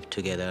 We sleep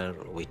together,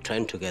 we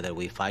train together,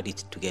 we fight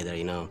it together,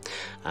 you know,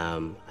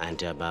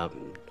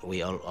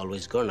 we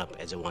always grown up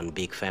as one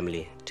big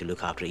family to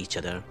look after each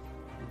other.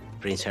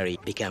 Prince Harry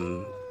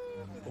became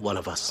one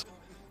of us.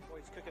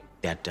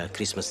 At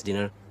Christmas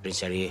dinner,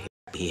 Prince Harry,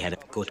 he had a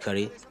goat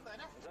curry.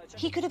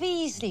 He could have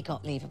easily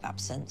got leave of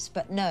absence,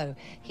 but no,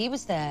 he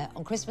was there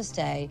on Christmas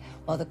Day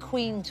while the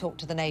Queen talked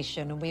to the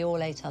nation and we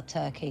all ate our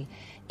turkey.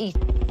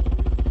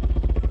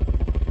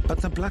 But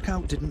the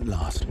blackout didn't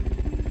last.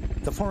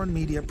 The foreign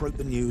media broke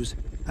the news,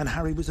 and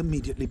Harry was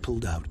immediately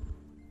pulled out.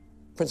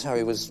 Prince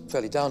Harry was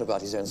fairly down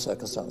about his own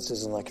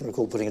circumstances, and I can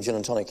recall putting a gin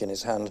and tonic in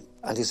his hand,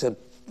 and he said,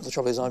 the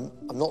trouble is, I'm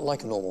not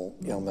like a normal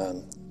young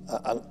man.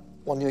 And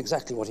one knew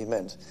exactly what he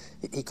meant.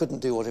 He couldn't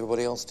do what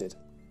everybody else did.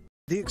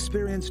 The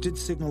experience did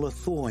signal a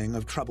thawing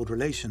of troubled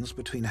relations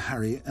between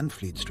Harry and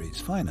Fleet Street's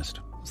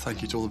finest.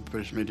 Thank you to all the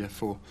British media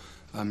for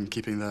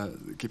keeping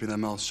their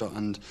mouths shut,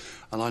 and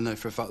I know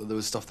for a fact that there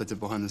was stuff they did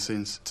behind the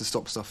scenes to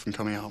stop stuff from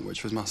coming out,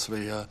 which was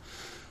massively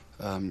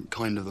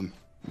kind of them.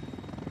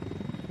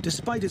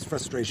 Despite his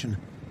frustration,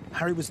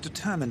 Harry was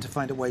determined to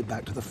find a way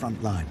back to the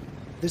front line,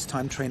 this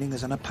time training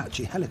as an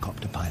Apache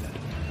helicopter pilot.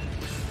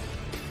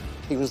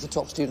 He was the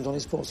top student on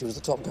his course. He was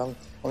the top gun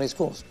on his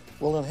course.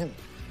 Well done him.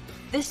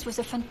 This was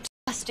a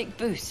fantastic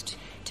boost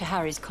to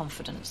Harry's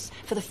confidence.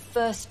 For the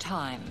first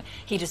time,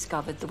 he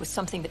discovered there was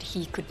something that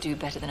he could do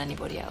better than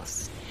anybody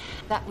else.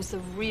 That was the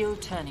real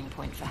turning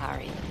point for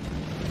Harry.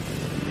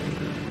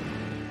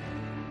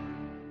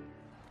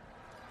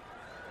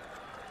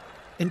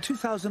 In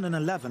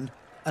 2011,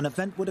 an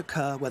event would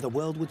occur where the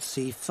world would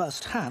see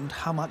firsthand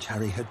how much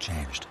Harry had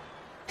changed.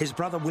 His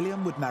brother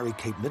William would marry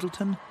Kate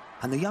Middleton,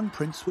 and the young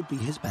prince would be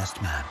his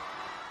best man.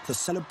 The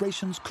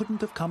celebrations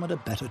couldn't have come at a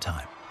better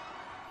time.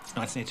 It's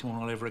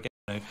 1981 all over again.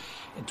 In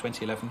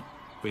 2011,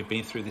 we had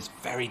been through this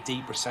very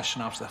deep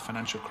recession after the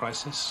financial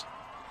crisis.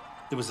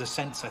 There was a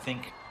sense, I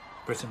think,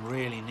 Britain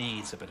really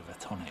needs a bit of a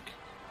tonic.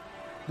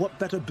 What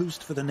better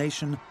boost for the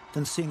nation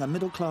than seeing a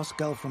middle-class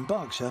girl from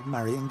Berkshire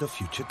marrying the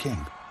future king?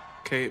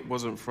 Kate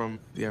wasn't from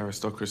the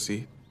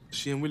aristocracy.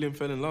 She and William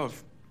fell in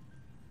love,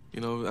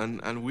 you know,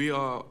 and we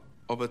are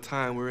of a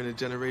time, we're in a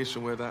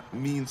generation where that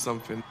means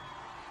something.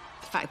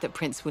 The fact that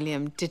Prince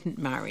William didn't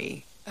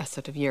marry a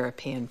sort of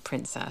European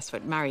princess,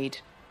 but married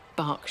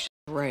Berkshire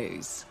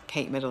Rose,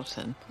 Kate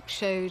Middleton,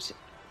 showed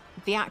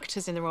the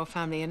actors in the royal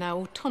family are now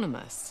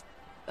autonomous.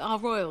 Our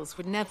royals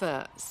would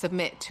never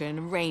submit to an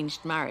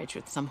arranged marriage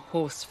with some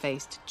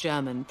horse-faced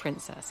German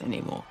princess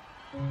anymore.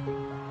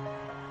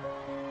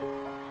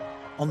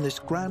 On this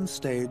grand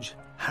stage,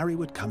 Harry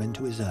would come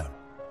into his own.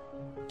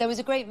 There was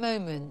a great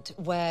moment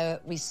where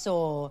we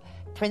saw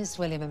Prince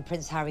William and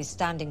Prince Harry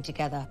standing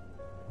together,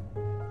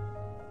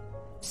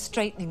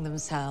 straightening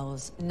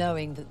themselves,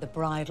 knowing that the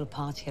bridal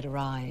party had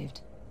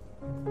arrived.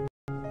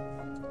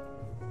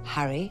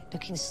 Harry,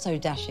 looking so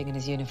dashing in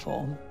his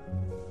uniform.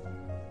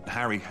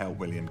 Harry helped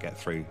William get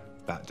through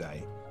that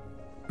day,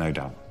 no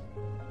doubt.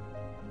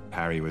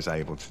 Harry was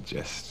able to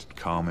just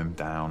calm him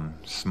down,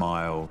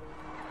 smile.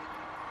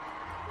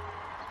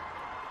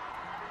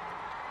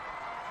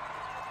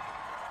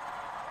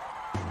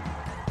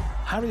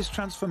 Harry's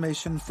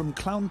transformation from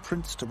clown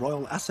prince to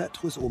royal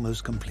asset was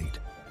almost complete,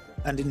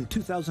 and in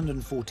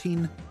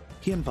 2014,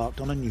 he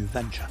embarked on a new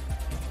venture.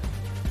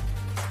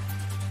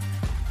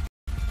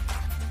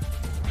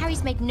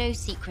 Harry's made no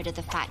secret of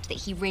the fact that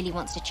he really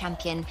wants to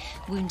champion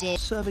wounded...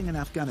 Serving in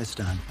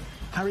Afghanistan,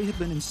 Harry had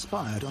been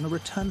inspired on a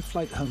return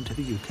flight home to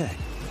the UK.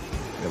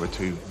 There were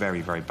two very,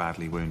 very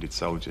badly wounded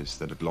soldiers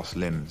that had lost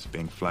limbs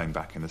being flown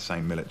back in the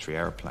same military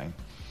aeroplane.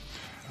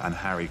 And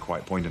Harry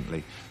quite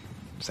poignantly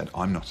said,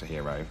 "I'm not a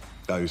hero.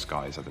 Those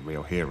guys are the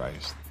real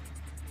heroes."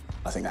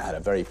 I think that had a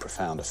very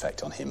profound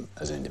effect on him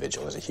as an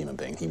individual, as a human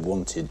being. He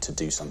wanted to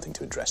do something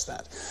to address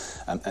that.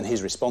 And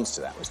his response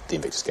to that was the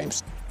Invictus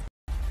Games.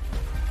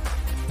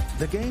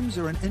 The Games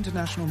are an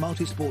international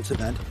multi-sports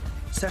event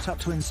set up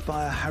to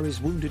inspire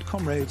Harry's wounded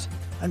comrades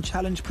and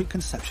challenge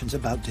preconceptions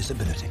about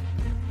disability.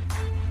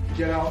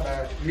 Get out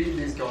there, meet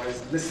these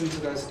guys, listen to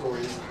their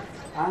stories,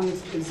 and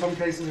in some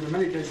cases, in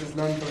many cases,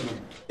 learn from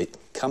them. It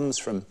comes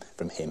from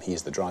him. He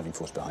is the driving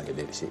force behind it.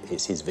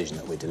 It's his vision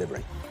that we're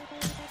delivering.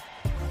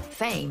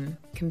 Fame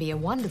can be a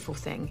wonderful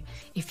thing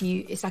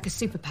it's like a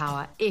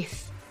superpower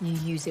if you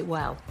use it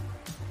well.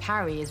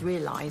 Harry has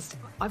realised,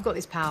 I've got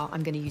this power,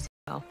 I'm going to use it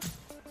well.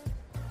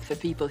 For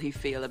people who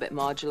feel a bit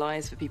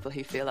marginalised, for people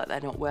who feel like they're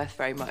not worth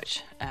very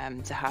much,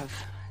 to have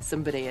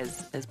somebody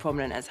as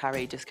prominent as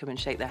Harry just come and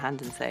shake their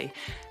hand and say,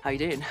 "How you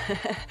doing?"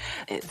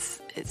 it's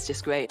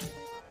just great.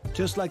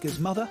 Just like his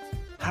mother,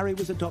 Harry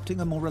was adopting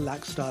a more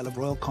relaxed style of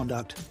royal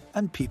conduct,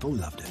 and people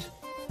loved it.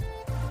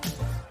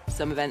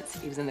 Some events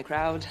he was in the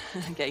crowd,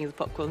 getting his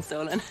popcorn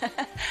stolen.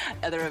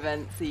 Other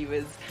events he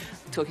was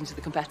talking to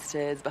the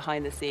competitors,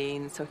 behind the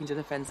scenes, talking to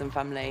the friends and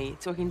family,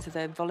 talking to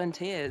the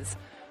volunteers.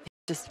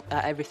 Just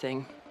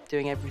everything,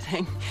 doing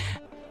everything.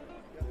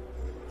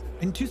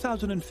 In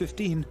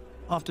 2015,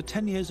 after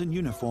 10 years in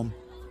uniform,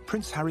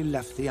 Prince Harry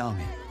left the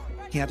army.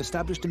 He had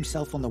established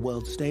himself on the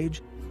world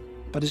stage,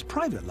 but his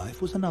private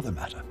life was another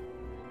matter.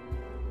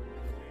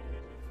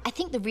 I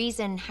think the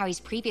reason Harry's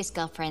previous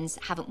girlfriends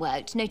haven't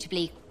worked,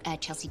 notably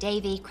Chelsea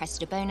Davy,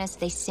 Cressida Bonus,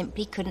 they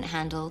simply couldn't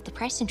handle the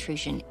press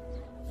intrusion.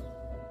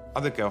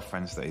 Other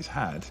girlfriends that he's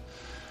had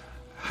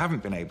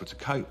haven't been able to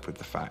cope with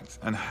the fact,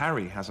 and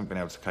Harry hasn't been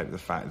able to cope with the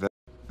fact that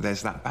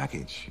there's that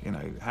baggage. You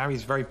know,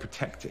 Harry's very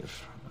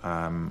protective,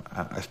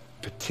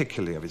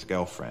 particularly of his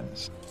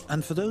girlfriends.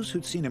 And for those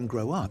who'd seen him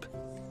grow up,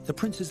 the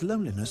prince's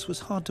loneliness was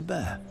hard to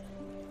bear.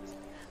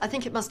 I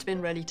think it must have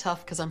been really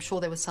tough, because I'm sure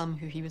there were some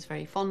who he was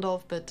very fond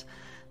of, but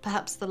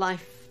perhaps the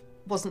life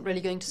wasn't really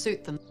going to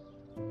suit them.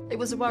 It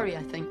was a worry,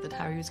 I think, that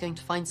Harry was going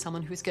to find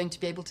someone who was going to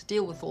be able to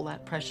deal with all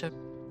that pressure.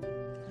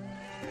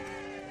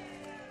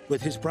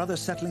 With his brother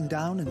settling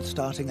down and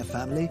starting a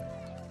family,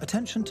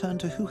 attention turned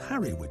to who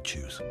Harry would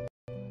choose.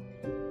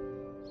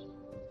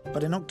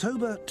 But in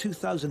October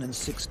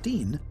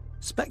 2016,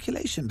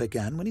 speculation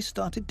began when he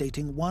started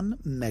dating one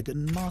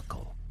Meghan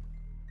Markle.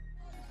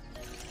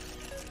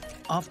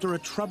 After a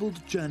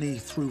troubled journey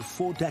through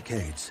 4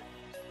 decades,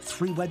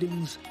 3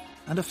 weddings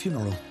and a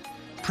funeral,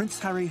 Prince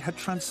Harry had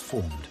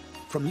transformed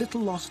from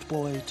little lost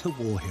boy to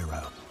war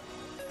hero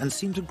and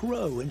seemed to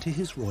grow into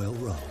his royal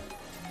role.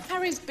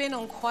 Harry's been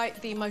on quite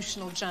the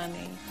emotional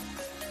journey.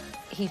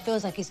 He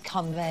feels like he's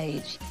come of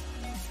age.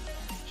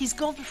 He's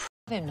gone for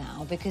him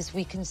now because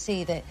we can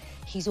see that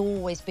he's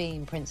always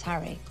been Prince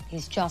Harry.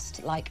 He's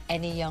just like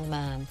any young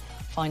man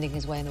finding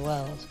his way in the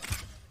world.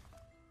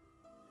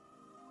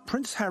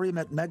 Prince Harry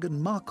met Meghan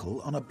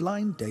Markle on a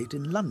blind date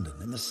in London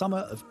in the summer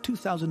of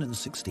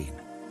 2016.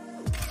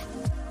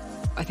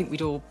 I think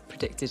we'd all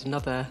predicted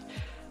another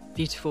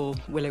beautiful,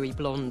 willowy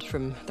blonde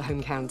from the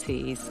home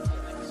counties.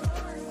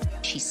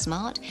 She's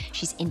smart,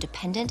 she's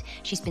independent,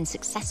 she's been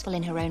successful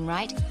in her own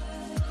right.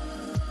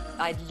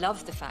 I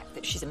love the fact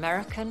that she's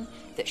American,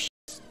 that she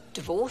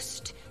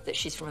divorced, that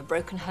she's from a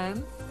broken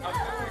home.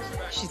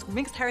 She's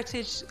mixed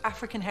heritage,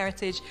 African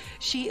heritage.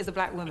 She is a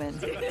black woman.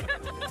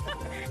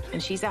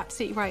 And she's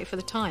absolutely right for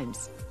the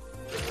times.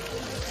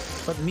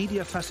 But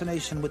media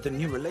fascination with the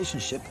new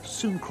relationship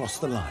soon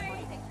crossed the line.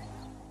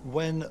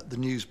 When the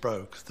news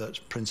broke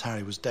that Prince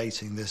Harry was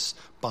dating this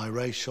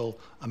biracial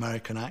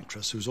American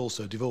actress who was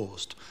also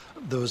divorced,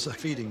 there was a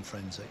feeding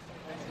frenzy.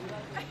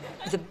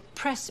 The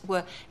press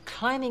were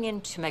climbing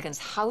into Meghan's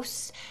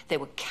house. They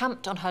were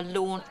camped on her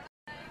lawn.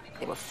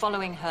 They were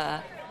following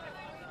her.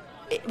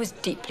 It was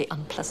deeply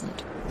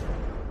unpleasant.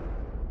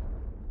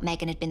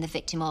 Meghan had been the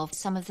victim of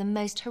some of the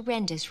most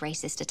horrendous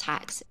racist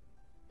attacks.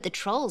 The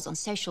trolls on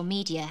social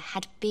media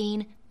had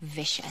been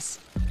vicious.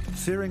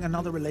 Fearing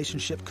another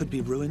relationship could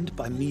be ruined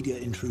by media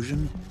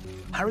intrusion,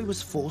 Harry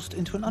was forced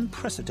into an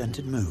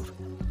unprecedented move,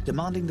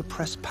 demanding the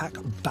press pack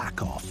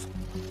back off.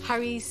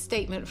 Harry's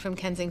statement from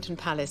Kensington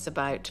Palace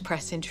about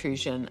press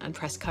intrusion and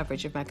press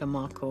coverage of Meghan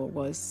Markle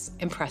was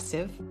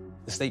impressive.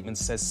 The statement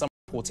says some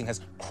reporting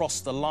has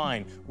crossed the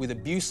line with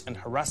abuse and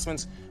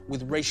harassment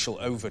with racial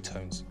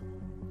overtones.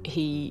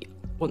 He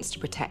wants to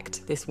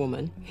protect this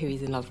woman who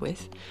he's in love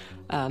with.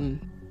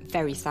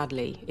 Very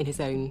sadly, in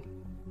his own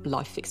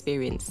life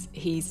experience,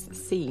 he's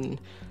seen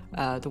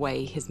the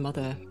way his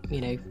mother,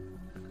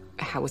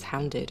 how was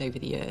hounded over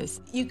the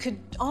years. You could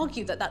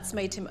argue that that's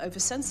made him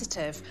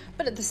oversensitive,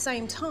 but at the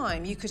same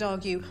time, you could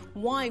argue,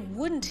 why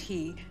wouldn't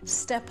he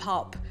step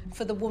up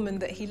for the woman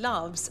that he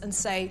loves and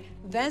say,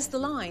 there's the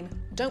line,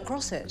 don't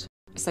cross it?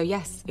 So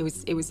yes, it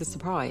was a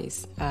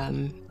surprise.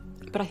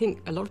 But I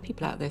think a lot of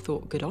people out there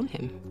thought good on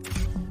him.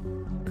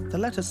 The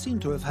letter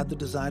seemed to have had the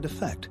desired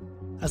effect,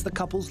 as the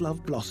couple's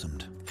love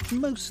blossomed,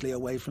 mostly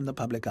away from the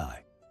public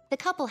eye. The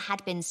couple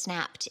had been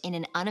snapped in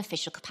an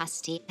unofficial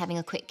capacity, having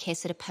a quick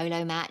kiss at a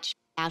polo match,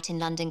 out in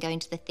London going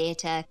to the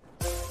theatre.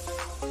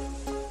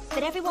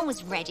 But everyone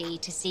was ready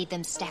to see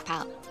them step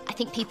out. I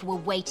think people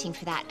were waiting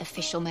for that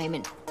official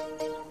moment.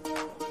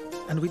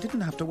 And we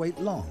didn't have to wait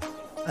long,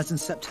 as in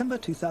September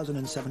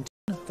 2017,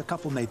 the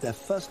couple made their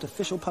first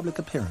official public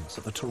appearance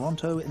at the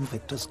Toronto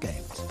Invictus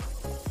Games.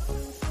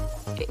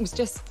 It was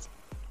just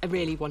a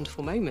really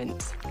wonderful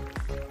moment.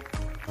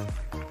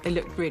 They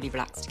looked really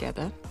relaxed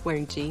together,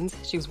 wearing jeans.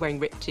 She was wearing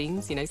ripped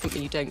jeans,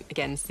 something you don't,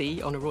 again,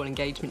 see on a royal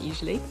engagement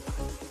usually.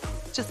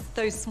 Just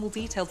those small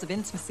details of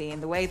intimacy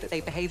and the way that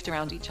they behaved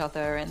around each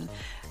other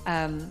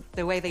and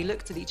the way they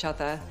looked at each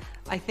other.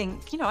 I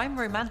think, I'm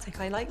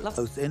romantic. I like love.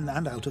 Both in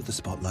and out of the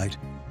spotlight,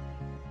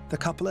 the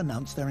couple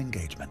announced their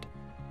engagement.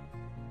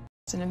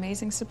 It's an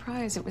amazing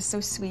surprise. It was so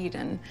sweet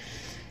and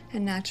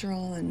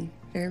natural and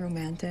very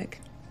romantic.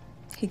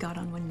 He got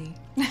on one knee.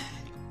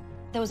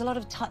 There was a lot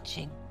of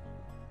touching.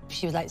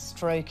 She was like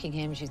stroking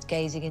him, she was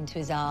gazing into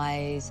his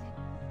eyes.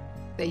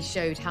 They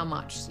showed how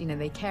much,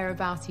 they care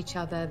about each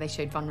other. They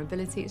showed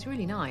vulnerability. It was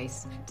really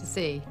nice to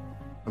see.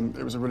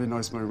 It was a really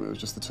nice moment. It was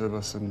just the two of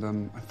us,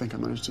 and I think I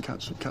managed to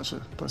catch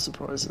it by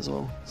surprise as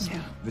well. So.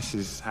 Yeah. This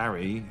is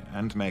Harry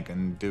and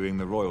Meghan doing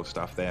the royal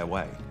stuff their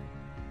way.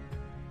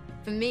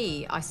 For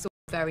me, I saw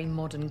a very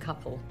modern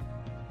couple.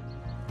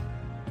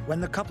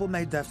 When the couple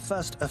made their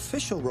first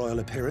official royal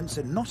appearance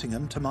in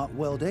Nottingham to mark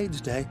World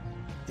AIDS Day,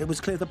 it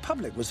was clear the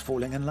public was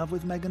falling in love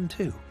with Meghan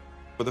too.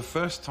 For the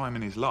first time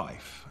in his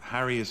life,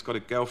 Harry has got a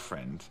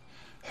girlfriend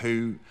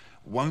who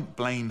won't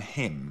blame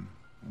him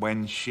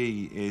when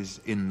she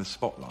is in the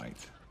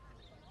spotlight.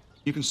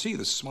 You can see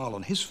the smile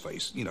on his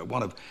face,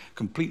 one of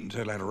complete and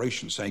total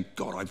adoration, saying,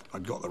 God,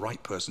 I've got the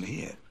right person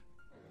here.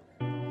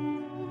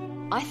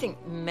 I think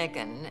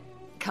Meghan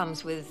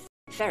comes with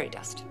fairy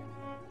dust.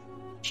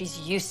 She's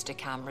used to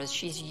cameras,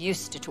 she's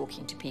used to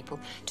talking to people,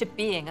 to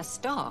being a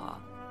star.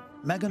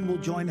 Meghan will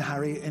join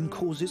Harry in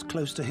causes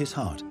close to his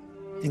heart,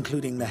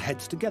 including the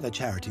Heads Together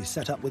charity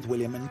set up with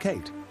William and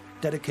Kate,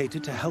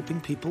 dedicated to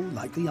helping people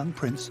like the young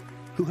prince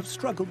who have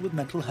struggled with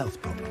mental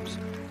health problems.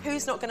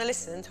 Who's not going to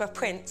listen to a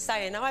prince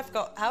saying,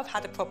 I've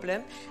had a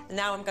problem, and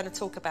now I'm going to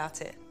talk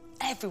about it?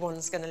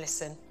 Everyone's going to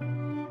listen.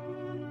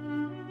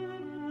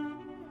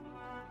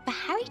 For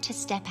Harry to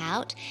step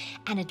out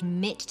and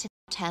admit to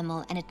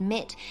turmoil and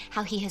admit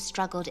how he has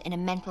struggled in a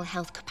mental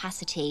health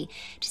capacity,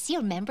 to see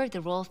a member of the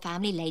royal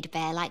family laid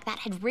bare like that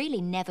had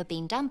really never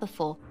been done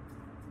before.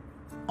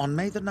 On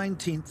May the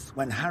 19th,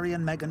 when Harry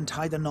and Meghan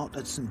tie the knot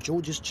at St.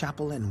 George's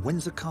Chapel in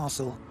Windsor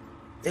Castle,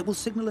 it will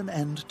signal an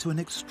end to an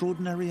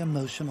extraordinary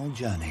emotional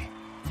journey.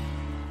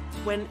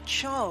 When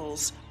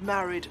Charles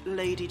married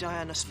Lady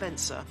Diana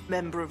Spencer,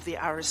 member of the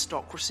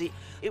aristocracy,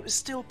 it was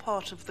still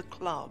part of the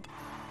club.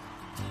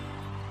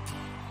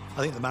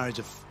 I think the marriage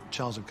of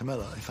Charles and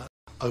Camilla, in fact,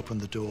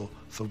 opened the door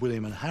for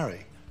William and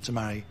Harry to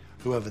marry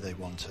whoever they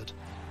wanted.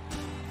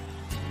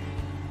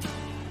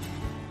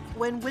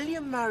 When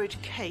William married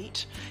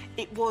Kate,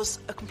 it was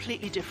a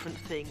completely different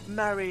thing,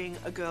 marrying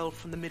a girl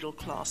from the middle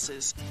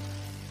classes.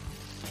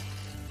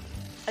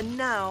 And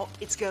now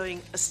it's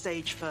going a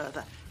stage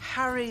further.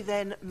 Harry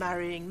then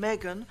marrying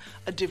Meghan,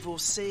 a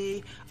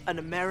divorcee, an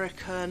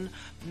American,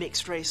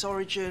 mixed race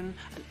origin,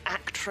 an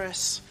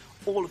actress,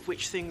 all of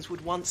which things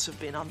would once have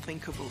been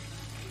unthinkable.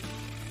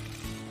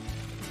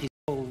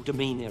 whole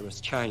demeanour has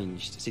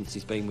changed since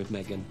he's been with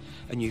Meghan,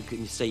 and you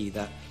can see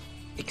that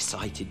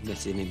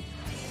excitedness in him.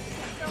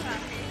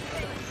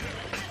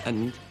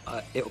 And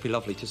it'll be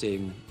lovely to see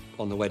him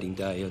on the wedding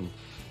day and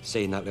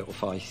seeing that little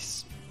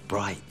face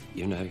bright,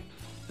 you know.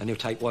 And he'll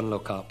take one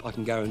look up. I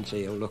can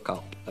guarantee he'll look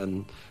up,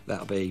 and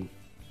that'll be,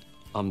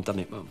 I'm done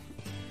it, Mum.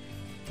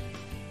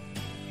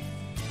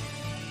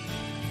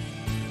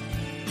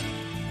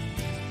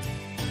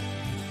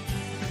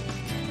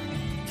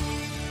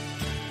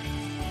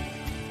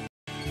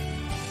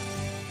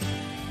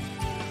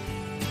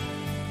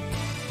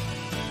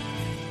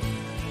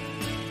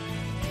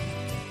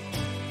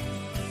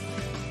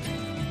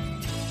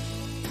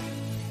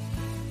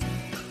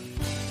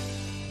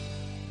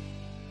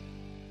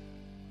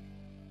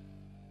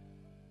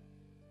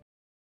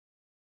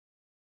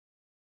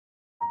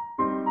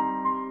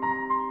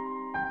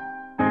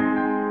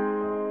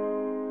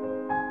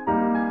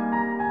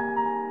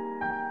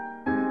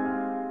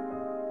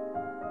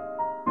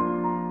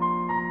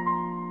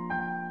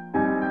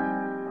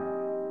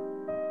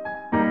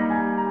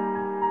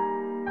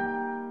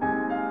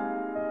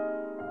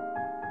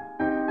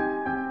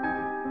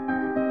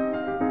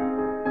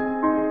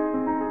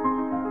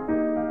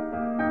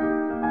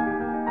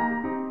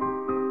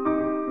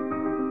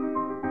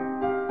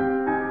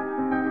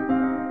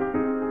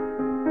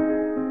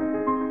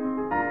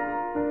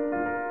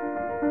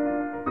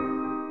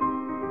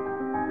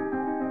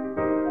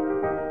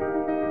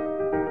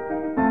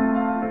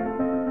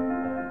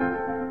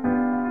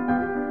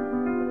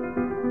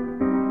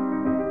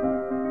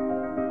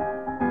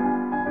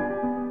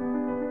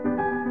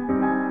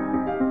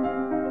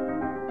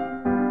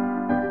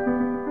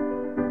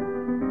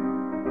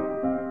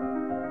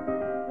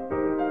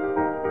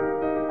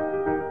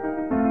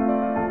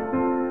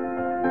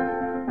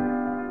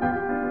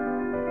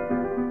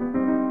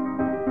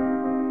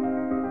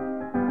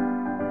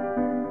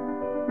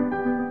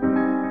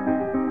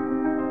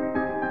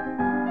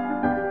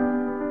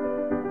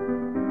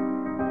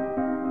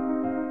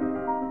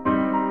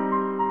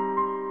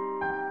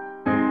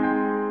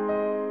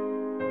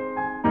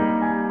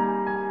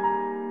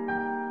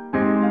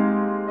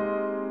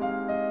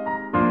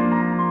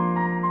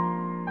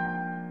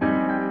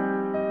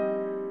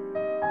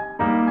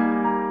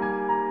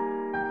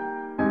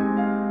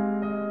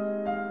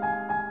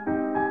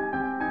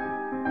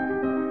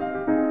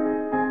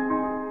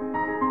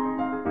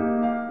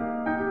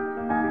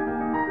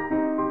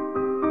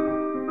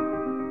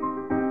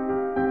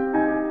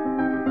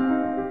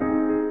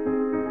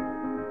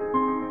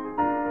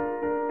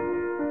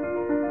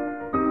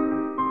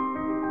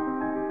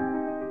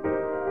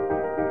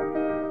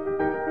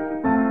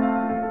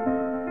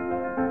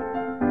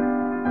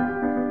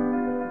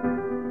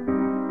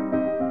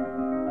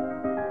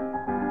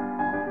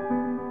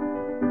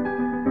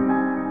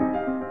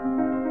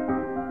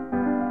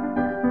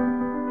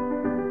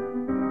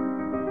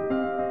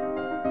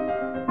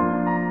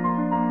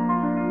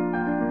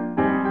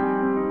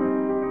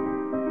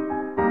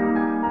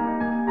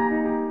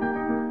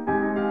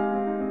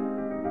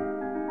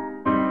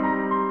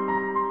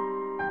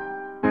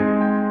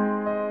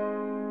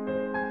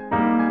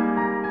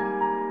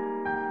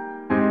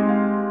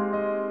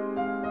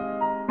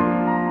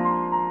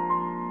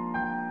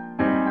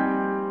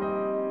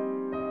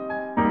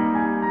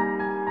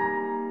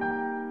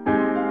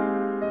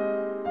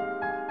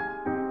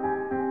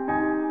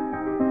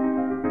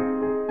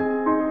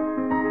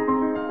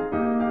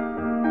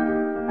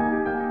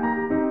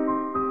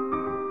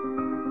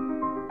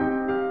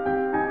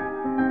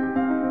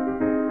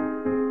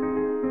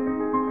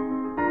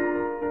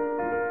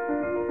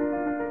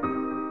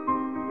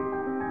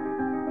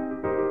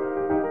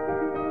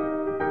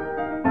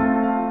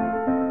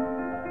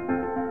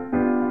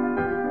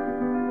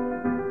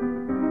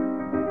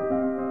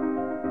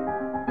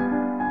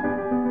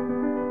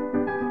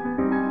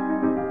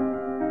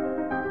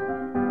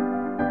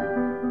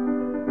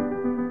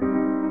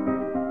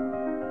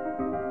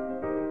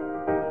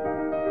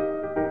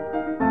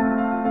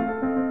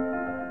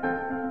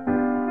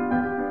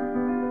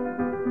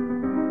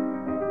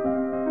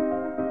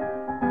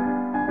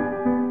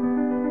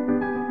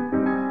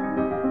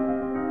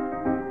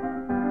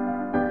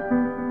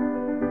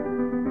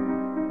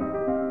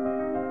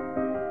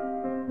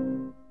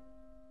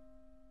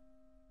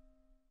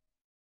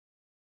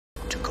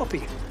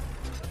 copy.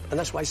 And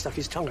that's why he stuck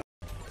his tongue out.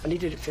 And he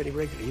did it fairly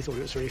regularly. He thought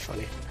it was very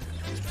funny.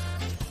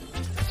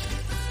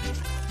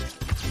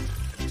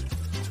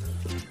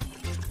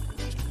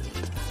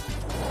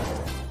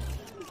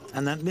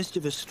 And that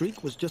mischievous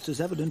streak was just as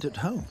evident at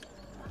home.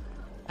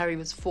 Harry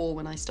was 4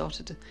 when I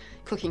started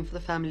cooking for the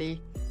family,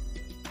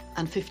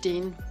 and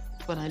 15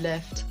 when I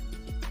left.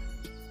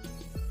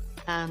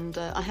 And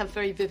I have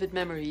very vivid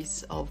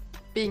memories of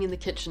being in the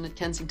kitchen at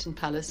Kensington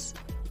Palace.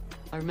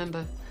 I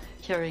remember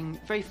hearing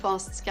very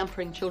fast,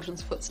 scampering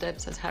children's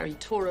footsteps as Harry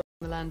tore over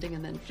the landing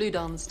and then flew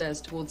down the stairs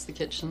towards the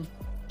kitchen.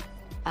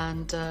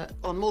 And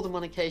on more than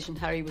one occasion,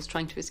 Harry was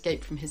trying to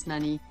escape from his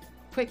nanny.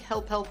 Quick,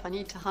 help, help, I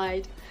need to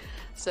hide.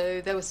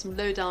 So there were some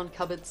low-down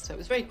cupboards, so it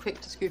was very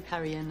quick to scoop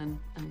Harry in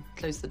and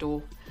close the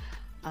door.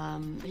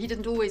 He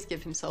didn't always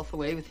give himself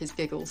away with his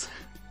giggles.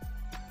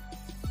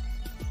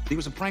 He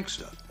was a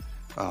prankster.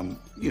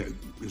 You know,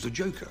 he was a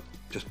joker,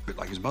 just a bit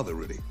like his mother,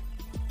 really.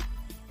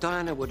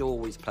 Diana would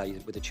always play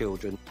with the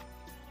children.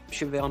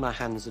 She would be on her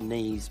hands and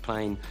knees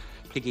playing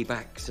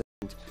piggybacks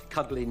and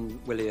cuddling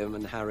William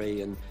and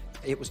Harry, and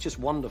it was just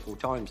wonderful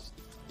times.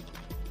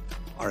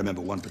 I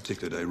remember one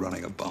particular day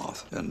running a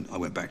bath, and I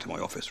went back to my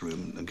office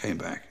room and came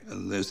back,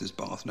 and there's this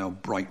bath now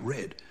bright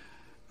red.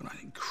 And I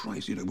think,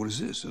 Christ, you know, what is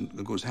this? And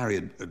of course, Harry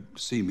had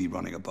seen me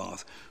running a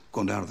bath,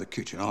 gone down to the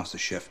kitchen, asked the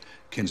chef,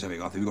 Ken's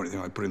having, have you got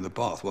anything I put in the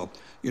bath? Well,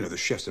 you know, the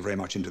chefs are very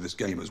much into this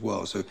game as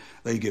well, so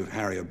they give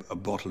Harry a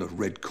bottle of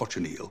red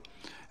cochineal.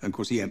 And of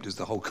course, he empties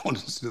the whole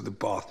contents of the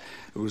bath,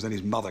 because then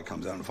his mother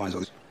comes out and finds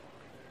all this.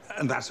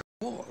 And that's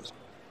how it was.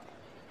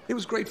 It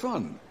was great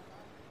fun.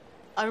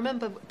 I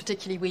remember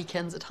particularly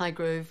weekends at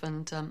Highgrove,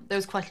 and there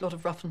was quite a lot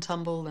of rough and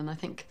tumble, and I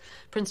think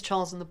Prince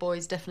Charles and the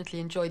boys definitely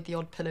enjoyed the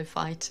odd pillow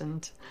fight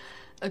and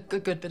a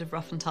good bit of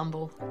rough and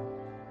tumble.